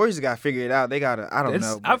rotations. The Warriors got to figure it out. They gotta. I don't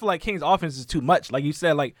know. I feel like Kings offense is too much. Like you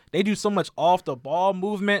said, like they do so much off the ball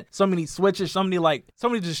movement, so many switches, so many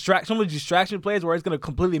distraction plays where it's gonna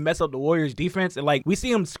completely mess up the Warriors defense. And like we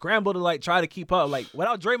see them scramble to like try to keep up. Like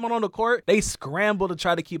without Draymond on the court, they scramble to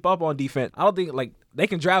try to keep up on defense. I don't think like they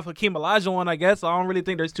can draft Hakeem Olajuwon, I guess. So I don't really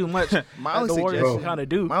think there's too much that the Warriors kind of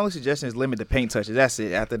do. My only suggestion is limit the paint touches. That's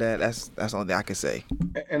it. After that, that's the only thing I can say.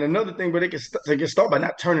 And another thing, but they can start by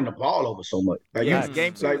not turning the ball over so much. Like,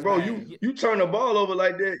 game two, like bro, you turn the ball over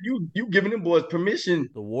like that, you giving them boys permission.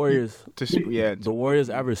 The Warriors, the Warriors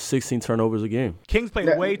average 16 turnovers a game. Kings play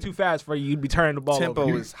way too fast for you to be turning the ball Tempo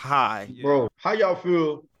over. is high, bro. How y'all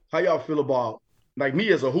feel about like me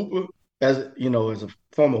as a hooper? As a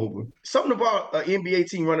former hooper, something about an NBA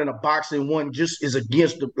team running a boxing one just is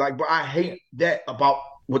against the bro. I hate that about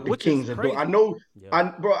what the Kings are doing. I know,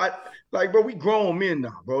 bro, we grown men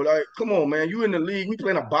now, bro. Like, come on, man, you in the league, we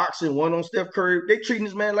playing a boxing one on Steph Curry. They treating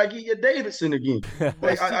this man like he a Davidson again.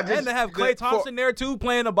 Like, and to have Klay Thompson there too,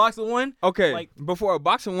 playing a boxing one. Okay, like, before a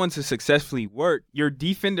boxing one to successfully work, your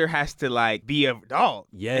defender has to like be a dog.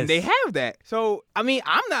 Yes, and they have that. So I mean,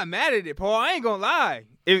 I'm not mad at it, Paul. I ain't gonna lie.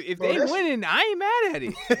 If they winning, I ain't mad at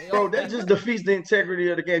it. Bro, that just defeats the integrity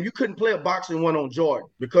of the game. You couldn't play a boxing one on Jordan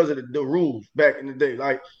because of the rules back in the day.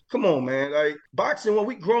 Like, come on, man. Like, boxing one,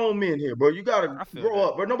 we grown men here, bro. You got to grow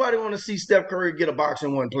up. But nobody want to see Steph Curry get a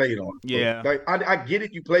boxing one played on. Yeah. Like, I get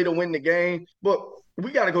it. You play to win the game. But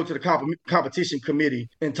we got to go to the competition committee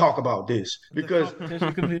and talk about this. Because,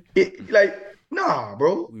 nah,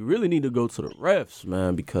 bro. We really need to go to the refs,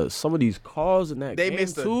 man, because some of these calls in that game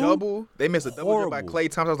missed a double. They missed a double by Klay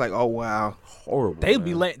Thompson. I was like, oh wow, horrible. They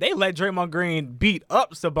let Draymond Green beat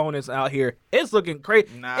up Sabonis out here. It's looking crazy.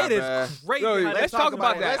 It is crazy. Yo, let's talk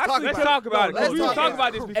about that. Let's talk about it. We were talking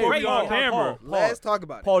about this before we on camera. Let's talk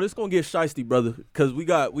about it. Paul, this gonna get shiesty, brother, because we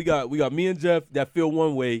got me and Jeff that feel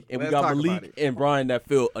one way, and we got Malik and Brian that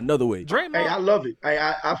feel another way. Draymond. Hey, I love it.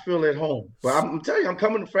 I feel at home. But I'm telling you, I'm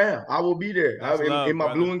coming to fam. I will be there. In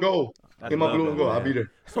my blue and gold. I'll be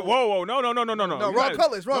there. Whoa, no. No, wrong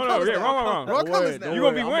colors. Wrong colors now. You're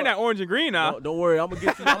going to be wearing that orange and green now. Don't worry. I'm going to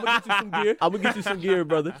get you some gear. I'm going to get you some gear,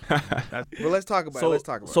 brother. Well, let's talk about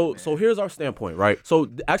it. So here's our standpoint, right?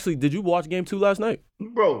 So, actually, did you watch Game 2 last night?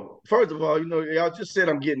 Bro, first of all, y'all just said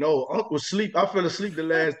I'm getting old. Uncle sleep. I fell asleep the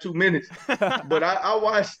last 2 minutes. But I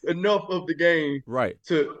watched enough of the game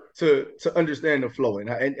to understand the flow.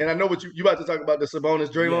 And I know what you about to talk about, the Sabonis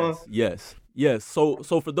Draymond. Yes. So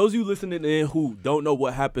for those of you listening in who don't know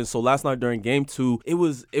what happened, so last night during Game 2, it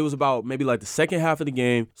was about maybe like the second half of the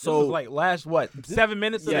game. So this was like last 7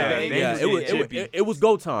 minutes of the game. Yeah, it was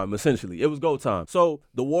go time essentially. It was go time. So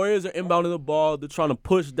the Warriors are inbounding the ball. They're trying to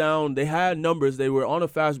push down. They had numbers. They were on a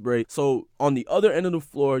fast break. So on the other end of the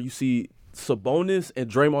floor, you see Sabonis and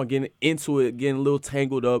Draymond getting into it, getting a little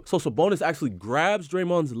tangled up. So Sabonis actually grabs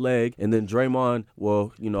Draymond's leg, and then Draymond,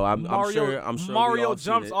 I'm sure Mario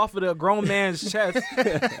jumps off of the grown man's chest.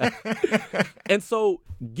 And so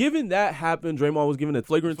given that happened, Draymond was given a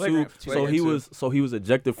flagrant two, so he was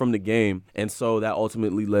ejected from the game, and so that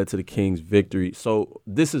ultimately led to the Kings' victory. So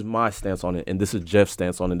this is my stance on it, and this is Jeff's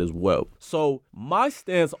stance on it as well. So my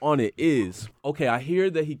stance on it is, okay, I hear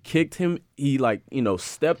that he kicked him, he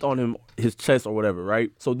stepped on him, his chest or whatever,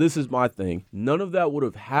 right? So this is my thing. None of that would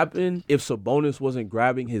have happened if Sabonis wasn't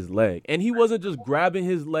grabbing his leg. And he wasn't just grabbing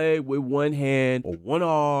his leg with one hand or one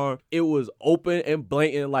arm. It was open and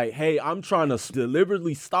blatant, like, hey, I'm trying to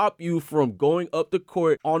deliberately stop you from going up the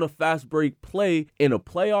court on a fast break play in a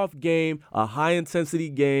playoff game, a high intensity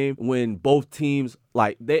game when both teams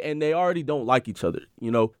they already don't like each other,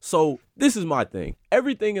 So this is my thing.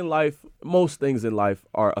 Everything in life, most things in life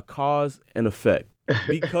are a cause and effect.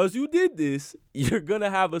 Because you did this, you're going to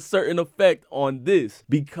have a certain effect on this.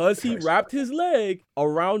 Because he wrapped his leg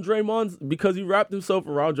around because he wrapped himself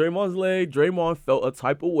around Draymond's leg, Draymond felt a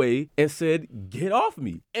type of way and said, get off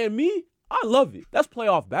me. And me, I love it. That's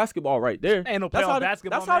playoff basketball right there. Ain't no playoff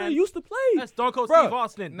basketball, That's how they used to play. That's Stone Cold Steve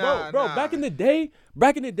Austin. Bro, back in the day,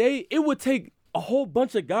 it would take a whole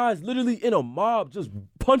bunch of guys literally in a mob just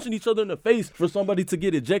punching each other in the face for somebody to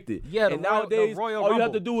get ejected. Yeah, and nowadays, all you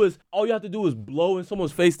have to do is blow in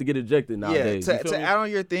someone's face to get ejected nowadays. Yeah, to add on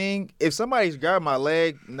your thing, if somebody's grabbing my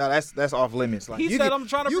leg, no, that's off limits. Like, he said I'm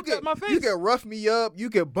trying to protect my face. You can rough me up, you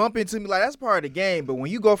can bump into me, like that's part of the game. But when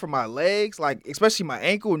you go for my legs, like especially my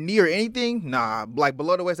ankle, knee, or anything, nah, like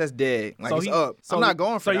below the waist, that's dead. Like it's up. So I'm not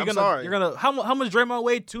going for that. I'm sorry. You're gonna how much Draymond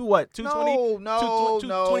weigh? 220?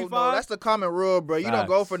 No. That's the common rule, bro. You don't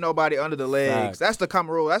go for nobody under the legs. That's the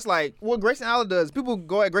common rule. That's like what Grayson Allen does. People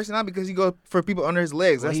go at Grayson Allen because he goes for people under his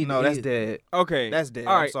legs. That's dead. Okay, that's dead.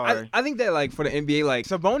 All right, I'm sorry. I think that like for the NBA, like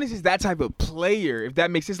Sabonis is that type of player. If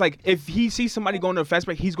that makes sense, like if he sees somebody going to a fast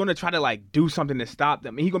break, he's going to try to like do something to stop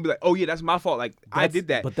them, and he's gonna be like, "Oh yeah, that's my fault. Like I did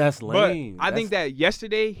that." But that's lame. But I think that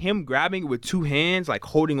yesterday, him grabbing with two hands, like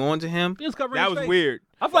holding on to him, that was weird.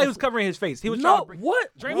 I feel like he was covering his face. He was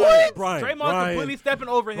what? Draymond completely stepping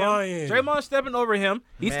over him. Draymond stepping over him.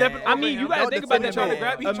 He's stepping over him. I mean, you gotta think about that. Trying to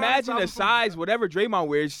grab. Imagine the size, whatever Draymond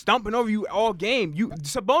wears, stomping over you all game.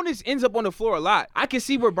 Sabonis ends up on the floor a lot. I can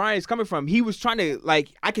see where Brian is coming from. He was trying to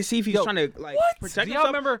I can see if he's trying to protect himself.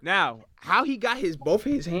 Remember now? How he got both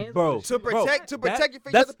his hands, bro? To protect your face,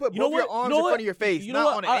 you have to put both your arms in front of your face,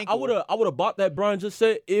 not on the ankle. I would have bought that Brian just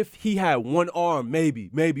said if he had one arm,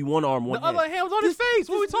 maybe one arm, one hand. The other hand was on his face.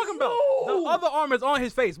 What are we talking about? The other arm is on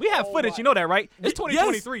his face. We have footage. You know that, right? It's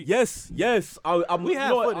 2023. Yes. We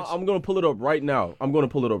have footage. I'm gonna pull it up right now.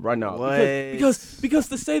 What? Because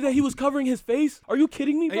to say that he was covering his face, are you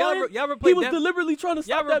kidding me, Brian? He was deliberately trying to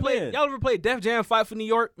stop that man. Y'all ever played Def Jam Fight for New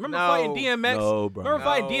York? Remember fighting DMX? No, bro. Remember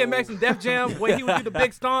fighting DMX and Def Jam when he would do the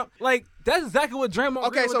big stomp? Like, that's exactly what Draymond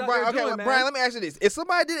Okay, so Brian, Brian, let me ask you this. If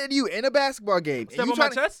somebody did it to you in a basketball game, step on my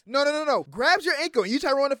chest? No. Grabs your ankle and you try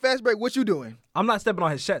to run a fast break, what you doing? I'm not stepping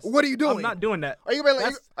on his chest. What are you doing? I'm not doing that. Are you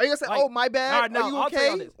gonna say, "Oh, my bad"? All right, now, are you I'll okay?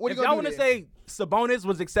 tell you What are if you y'all gonna want to say Sabonis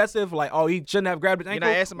was excessive, like, oh, he shouldn't have grabbed his ankle.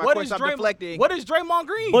 You're not answering my question. I'm deflecting. What is Draymond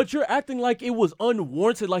Green? But you're acting like it was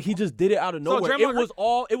unwanted, like he just did it out of nowhere.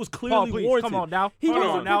 It was clearly warranted. Come on now.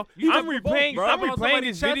 I'm replaying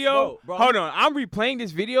this video. Hold on. I'm replaying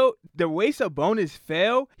this video. The way Sabonis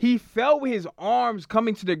fell, he fell with his arms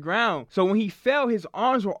coming to the ground. So when he fell, his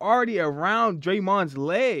arms were already around Draymond's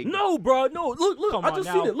leg. No, bro. No. Look. I just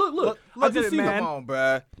seen it. Look. I just seen it. Come on,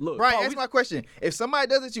 bro. Look, Brian, answer my question. If somebody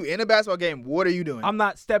does it to you in a basketball game, what are you doing? I'm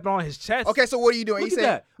not stepping on his chest. Okay, so what are you doing? Are you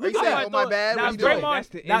saying, "Oh, my bad"? Now, what are you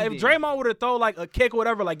doing? If Draymond would have thrown like a kick or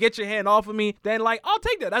whatever, like get your hand off of me, then like I'll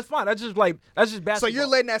take that. That's fine. That's just basketball. So you're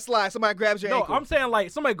letting that slide. Somebody grabs your ankle. No, I'm saying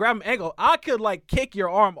like somebody grab my ankle. I could like kick your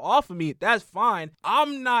arm off of me. That's fine.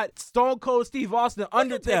 I'm not Stone Cold Steve Austin,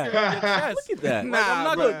 Undertaker on your chest. Look at that. Nah, I'm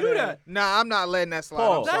not gonna do that. Nah, I'm not letting that slide.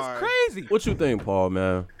 Paul, that's crazy. What you think, Paul,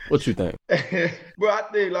 man? What you think? Bro, I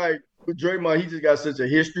think like with Draymond, he just got such a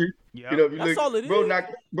history. Yep. You know, if you That's all it is. Bro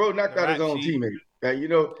knocked out his own teammate. You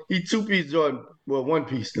know, he two-piece Jordan, well,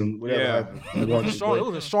 one-piece them, whatever. It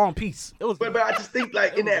was a strong piece. But I just think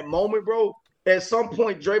like in that moment, bro, at some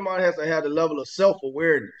point Draymond has to have the level of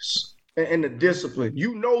self-awareness and the discipline.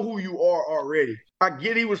 You know who you are already. I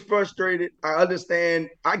get he was frustrated. I understand.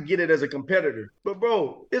 I get it as a competitor. But,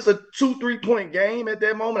 bro, it's a 2-3 point game at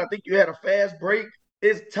that moment. I think you had a fast break.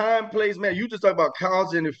 It's time, place, man. You just talk about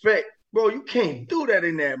cause and effect. Bro, you can't do that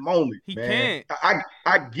in that moment, He man. can't.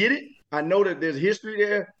 I get it. I know that there's history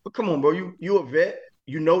there. But come on, bro. You a vet.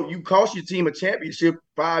 You know, you cost your team a championship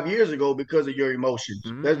 5 years ago because of your emotions.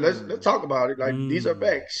 Let's talk about it. Like these are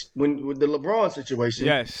facts. With the LeBron situation.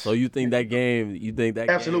 Yes. So you think that game?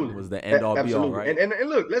 Absolutely game was the end all be all, right? And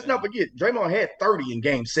look, let's not forget, Draymond had 30 in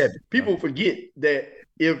Game 7. People forget that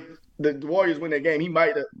if the Warriors win that game, he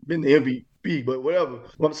might have been the MVP, but whatever.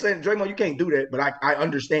 What I'm saying, Draymond, you can't do that, but I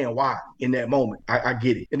understand why in that moment. I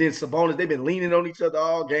get it. And then Sabonis, they've been leaning on each other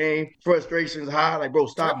all game. Frustration's high. Like, bro,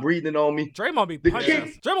 stop breathing on me. Draymond be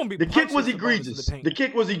punching. The kick was egregious. The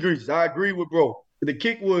kick was egregious. I agree with bro. The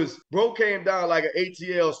kick was, bro came down like an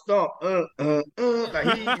ATL stump. Like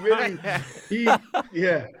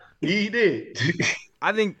he did.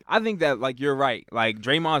 I think that like you're right. Like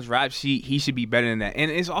Draymond's rap sheet, he should be better than that. And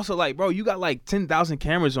it's also like, bro, you got like 10,000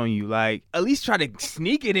 cameras on you. Like at least try to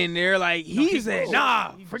sneak it in there. Like he said,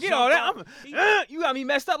 nah, forget all that. You got me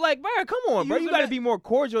messed up. Like, bro, come on, bro. You got to be more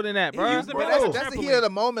cordial than that, bro. That's the heat of the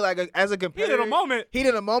moment. Like as a competitor, heat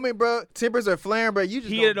of the moment, bro. Tempers are flaring, bro. You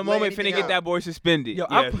just heat of the moment finna get that boy suspended. Yo,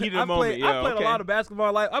 I played a lot of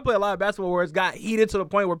basketball. Like I played a lot of basketball where it's got heated to the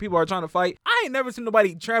point where people are trying to fight. I ain't never seen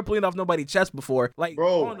nobody trampoline off nobody's chest before. Like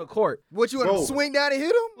on the court. What, you want to swing down and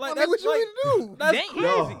hit him? Like, that's what you need to do. That's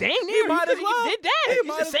crazy. Dang near. He did that.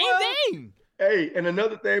 It's the same thing. Hey, and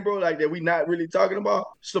another thing, bro, like that we not really talking about,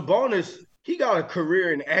 Sabonis, he got a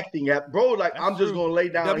career in acting, bro. Like I'm just gonna lay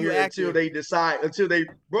down here until they decide.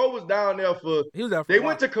 Bro was down there for. He was there for they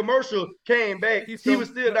went to commercial, came back. He was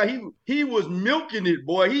still down. He was milking it,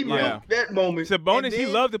 boy. He milked that moment. Sabonis, he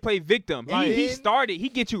loved to play victim. He started. He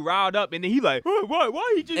get you riled up, and then he like,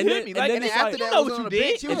 why he just hit me? Like, and then after that, you know what you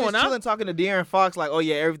did. He was just chilling, talking to De'Aaron Fox, like, oh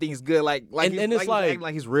yeah, everything's good. Like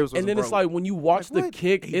his ribs. And then it's like when you watch the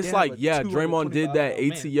kick, it's like, yeah, Draymond did that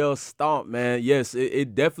ATL stomp, man. Yes,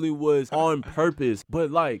 it definitely was on purpose, but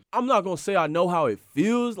like I'm not gonna say I know how it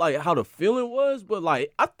feels, like how the feeling was, but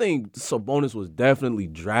like I think Sabonis was definitely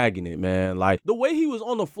dragging it, man. Like the way he was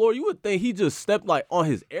on the floor, you would think he just stepped like on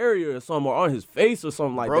his area or something, or on his face or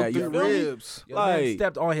something like that. You feel ribs. Me? Like man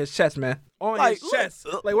stepped on his chest, man. On his chest.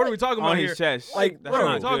 Like what are we talking about here? On his chest. Like what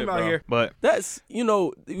are we talking about here? But that's we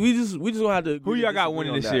just gonna have to. Who y'all got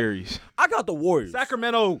winning this series? I got the Warriors.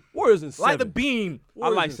 Sacramento Warriors in 7. Light the beam.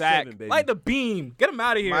 Warriors I like Sac. Light the beam. Get him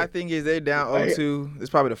out of here. My thing is they're down 0-2. It's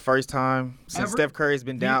probably the first time since Steph Curry's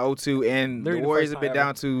been down 0-2, and the Warriors have been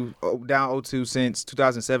down 0-2 since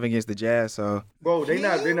 2007 against the Jazz. So, bro, they're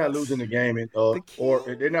not losing the game or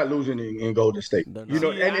they're not losing in Golden State. You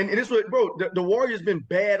know, and this was, bro, the Warriors been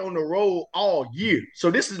bad on the road all year. So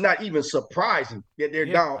this is not even surprising that they're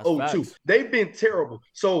down 0-2. Facts. They've been terrible.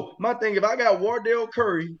 So my thing, if I got Wardell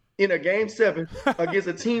Curry in a game 7 against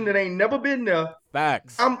a team that ain't never been there,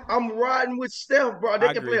 facts. I'm riding with Steph, bro.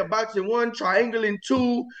 They can play a boxing 1, triangle in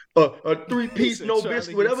 2, a 3-piece, no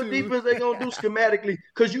biscuit, whatever defense they gonna do schematically.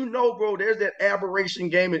 Because bro, there's that aberration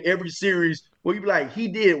game in every series where you be like, he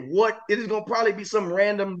did what? It is gonna probably be some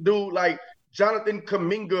random dude like Jonathan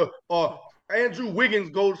Kuminga or Andrew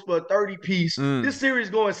Wiggins goes for a 30-piece. This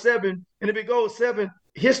series going 7, and if it goes 7,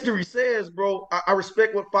 history says, bro, I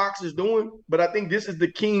respect what Fox is doing, but I think this is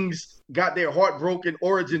the Kings got their heartbroken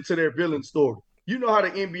origin to their villain story. You know how the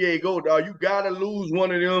NBA go, dog. You got to lose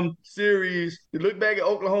one of them series. You look back at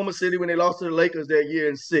Oklahoma City when they lost to the Lakers that year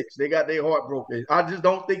in 6. They got their heart broken. I just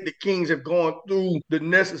don't think the Kings have gone through the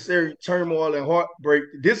necessary turmoil and heartbreak.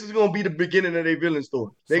 This is going to be the beginning of their villain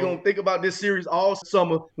story. They're going to think about this series all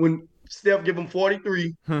summer when Steph give them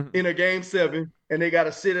 43 in a game 7, and they got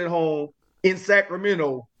to sit at home in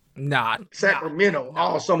Sacramento.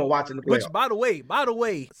 All summer watching the playoffs. Which, by the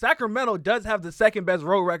way, Sacramento does have the second best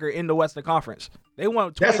road record in the Western Conference. They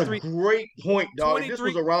won 23. That's a great point, dog. This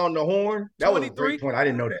was around the horn. That was a great point. I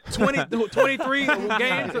didn't know that. 23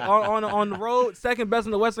 games on the road, second best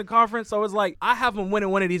in the Western Conference. So it's like I have them winning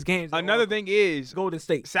one of these games. Another thing is Golden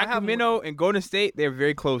State, Sacramento and Golden State. They're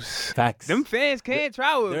very close. Facts. Them fans can't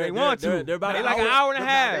travel if they want to. They're about like an hour and a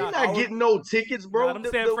half. They're not getting no tickets, bro. Them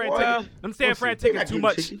San Fran tickets too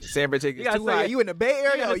much. San Fran tickets too high. You in the Bay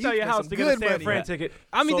Area? You sell your house to get a San Fran ticket.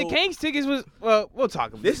 I mean, the Kings tickets was we'll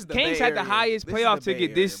talk about this. Kings had the highest playoff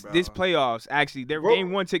ticket this playoffs. Actually, their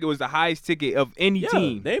game 1 ticket was the highest ticket of any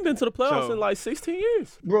team. They ain't been to the playoffs in like 16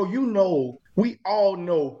 years. Bro, we all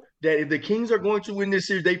know that if the Kings are going to win this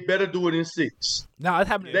series, they better do it in 6. No, it's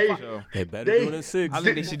happening. They better do it in 6. I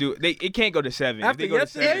think they should do it. It can't go to 7. After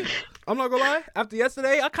yesterday, I'm not gonna lie. After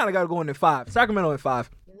yesterday, I kind of got to go in 5. Sacramento in 5.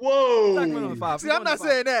 Whoa. Sacramento in 5. See, I'm not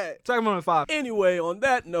saying that. Sacramento in 5. Anyway, on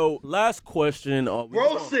that note, last question.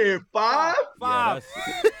 Bro said 5? 5.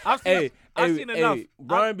 I've seen enough.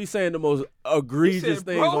 Brian be saying the most egregious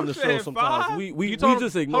things on the show sometimes. 5? We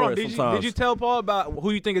just ignore it sometimes. Did you tell Paul about who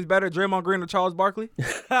you think is better, Draymond Green or Charles Barkley?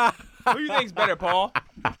 Who you think is better, Paul?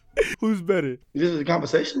 Who's better? This is a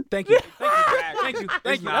conversation. Thank you. Thank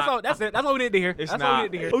Thank you. That's all. That's it. That's all we need to hear. It's That's not. all we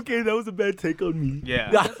need to hear. Okay, that was a bad take on me.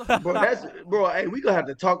 Yeah. Bro, hey, we gonna have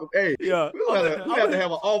to talk. Hey, Yeah. we have to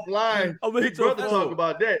have an offline. I'm gonna Big hit your brother phone. talk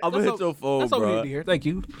about that. I'm gonna hit your phone, That's all we bro. need to hear. Thank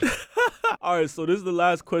you. All right, so this is the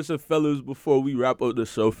last question, fellas, before we wrap up the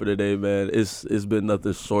show for today, man. It's been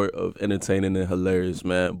nothing short of entertaining and hilarious,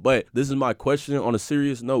 man. But this is my question on a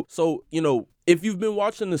serious note. So, if you've been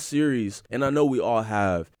watching the series, and I know we all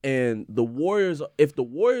have, and if the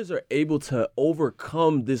Warriors are able to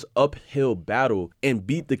overcome this uphill battle and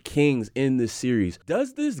beat the Kings in this series,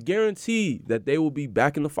 does this guarantee that they will be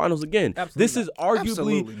back in the finals again? Absolutely This is not. arguably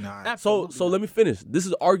Absolutely not. So let me finish. This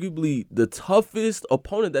is arguably the toughest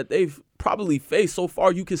opponent that they've probably faced so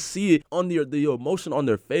far. You can see it on the emotion on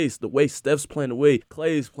their face, the way Steph's playing, the way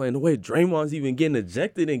Clay's playing, the way Draymond's even getting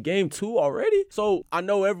ejected in game 2 already. So I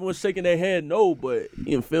know everyone's shaking their head no, but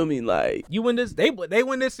you feel me? Like, You win this. They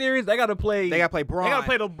win this series. They gotta play. They gotta play Braun. They gotta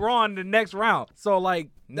play LeBron the next round. So like.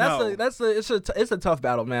 It's a tough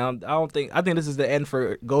battle, man. I think this is the end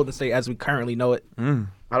for Golden State as we currently know it.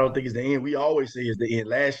 I don't think it's the end. We always say it's the end.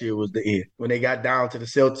 Last year was the end when they got down to the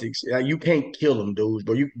Celtics. Like, you can't kill them, dudes.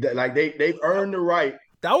 But they've earned the right.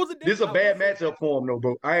 That was This is a bad matchup for them, though,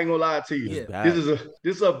 bro. I ain't gonna lie to you. Yeah.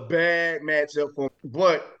 This is a bad matchup for them.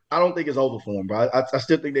 But I don't think it's over for them, bro. I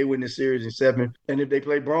still think they win this series in 7. And if they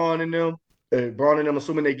play Braun and them,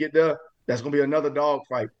 assuming they get there, that's gonna be another dog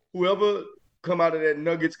fight. Whoever come out of that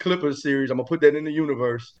Nuggets Clippers series, I'm gonna put that in the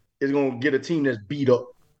universe, is gonna get a team that's beat up.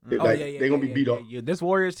 They're gonna be beat up. Yeah. This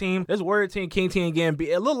Warriors team, King team getting beat.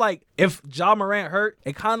 It looked like if Ja Morant hurt,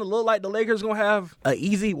 it kind of looked like the Lakers gonna have an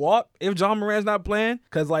easy walk if Ja Morant's not playing,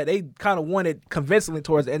 because like they kind of won it convincingly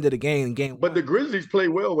towards the end of the game. But the Grizzlies play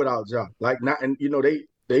well without Ja.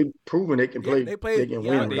 They've proven they can play. They can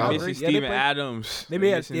win. They without missing him. Steven Adams. They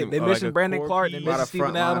missing Brandon Clark. They missing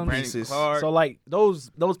Steven Adams. So like those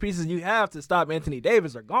pieces you have to stop Anthony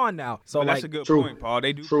Davis are gone now. So that's a good point, Paul.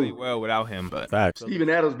 They do play well without him, but facts. Steven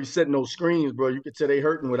Adams be setting those screens, bro. You can tell they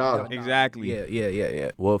hurting without him. Exactly.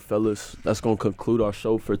 Yeah. Well, fellas, that's gonna conclude our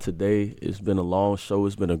show for today. It's been a long show.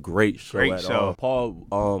 It's been a great show. Paul,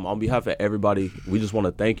 on behalf of everybody, we just want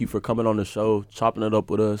to thank you for coming on the show, chopping it up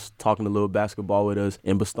with us, talking a little basketball with us,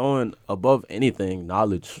 and bestowing above anything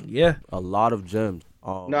knowledge. Yeah. A lot of gems.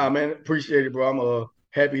 Nah, man, appreciate it, bro. I'm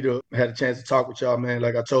happy to have a chance to talk with y'all, man.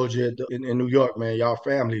 Like I told you in New York, man, y'all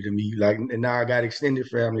family to me. Like, and now I got extended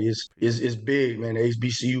family. It's big, man. The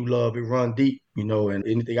HBCU love, it run deep, and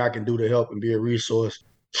anything I can do to help and be a resource,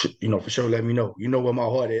 for sure, let me know. You know where my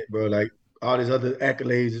heart at, bro. Like, all these other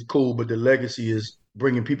accolades is cool, but the legacy is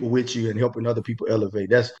bringing people with you and helping other people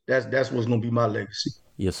elevate. That's what's gonna be my legacy.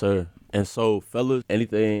 Yes, sir. And so, fellas,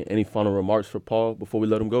 any final remarks for Paul before we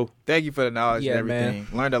let him go? Thank you for the knowledge and everything. Man.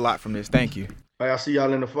 Learned a lot from this. Thank you. I'll see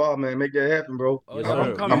y'all in the fall, man. Make that happen, bro. Yes,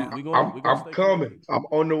 I'm coming. I'm coming. I'm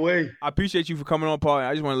on the way. I appreciate you for coming on, Paul.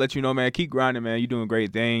 I just want to let you know, man, keep grinding, man. You're doing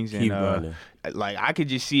great things. Keep grinding. Like, I could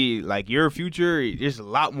just see, like, your future, there's a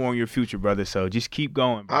lot more in your future, brother. So just keep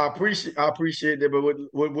going, bro. I appreciate that. But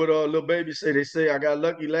what little baby say? They say I got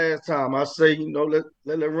lucky last time. I say, let's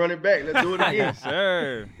run it back. Let's do it again. Yes,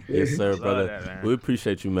 sir. Yes, sir, brother. That, we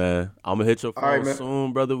appreciate you, man. I'm going to hit your phone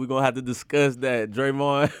soon, brother. We're going to have to discuss that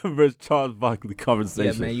Draymond versus Charles Barkley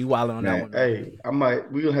conversation. Yeah, man, you wilding on that one. Hey,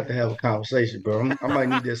 we're going to have to have a conversation, bro. I might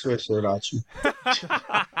need that sweatshirt out you.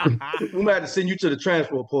 We might have to send you to the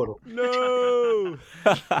transfer portal. No.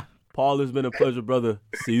 Paul, it's been a pleasure, brother.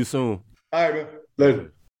 See you soon. All right, man.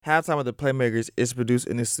 Later. Halftime of the Playmakers is produced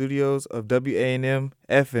in the studios of WANM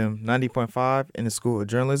FM 90.5 in the School of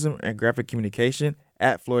Journalism and Graphic Communication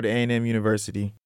at Florida A&M University.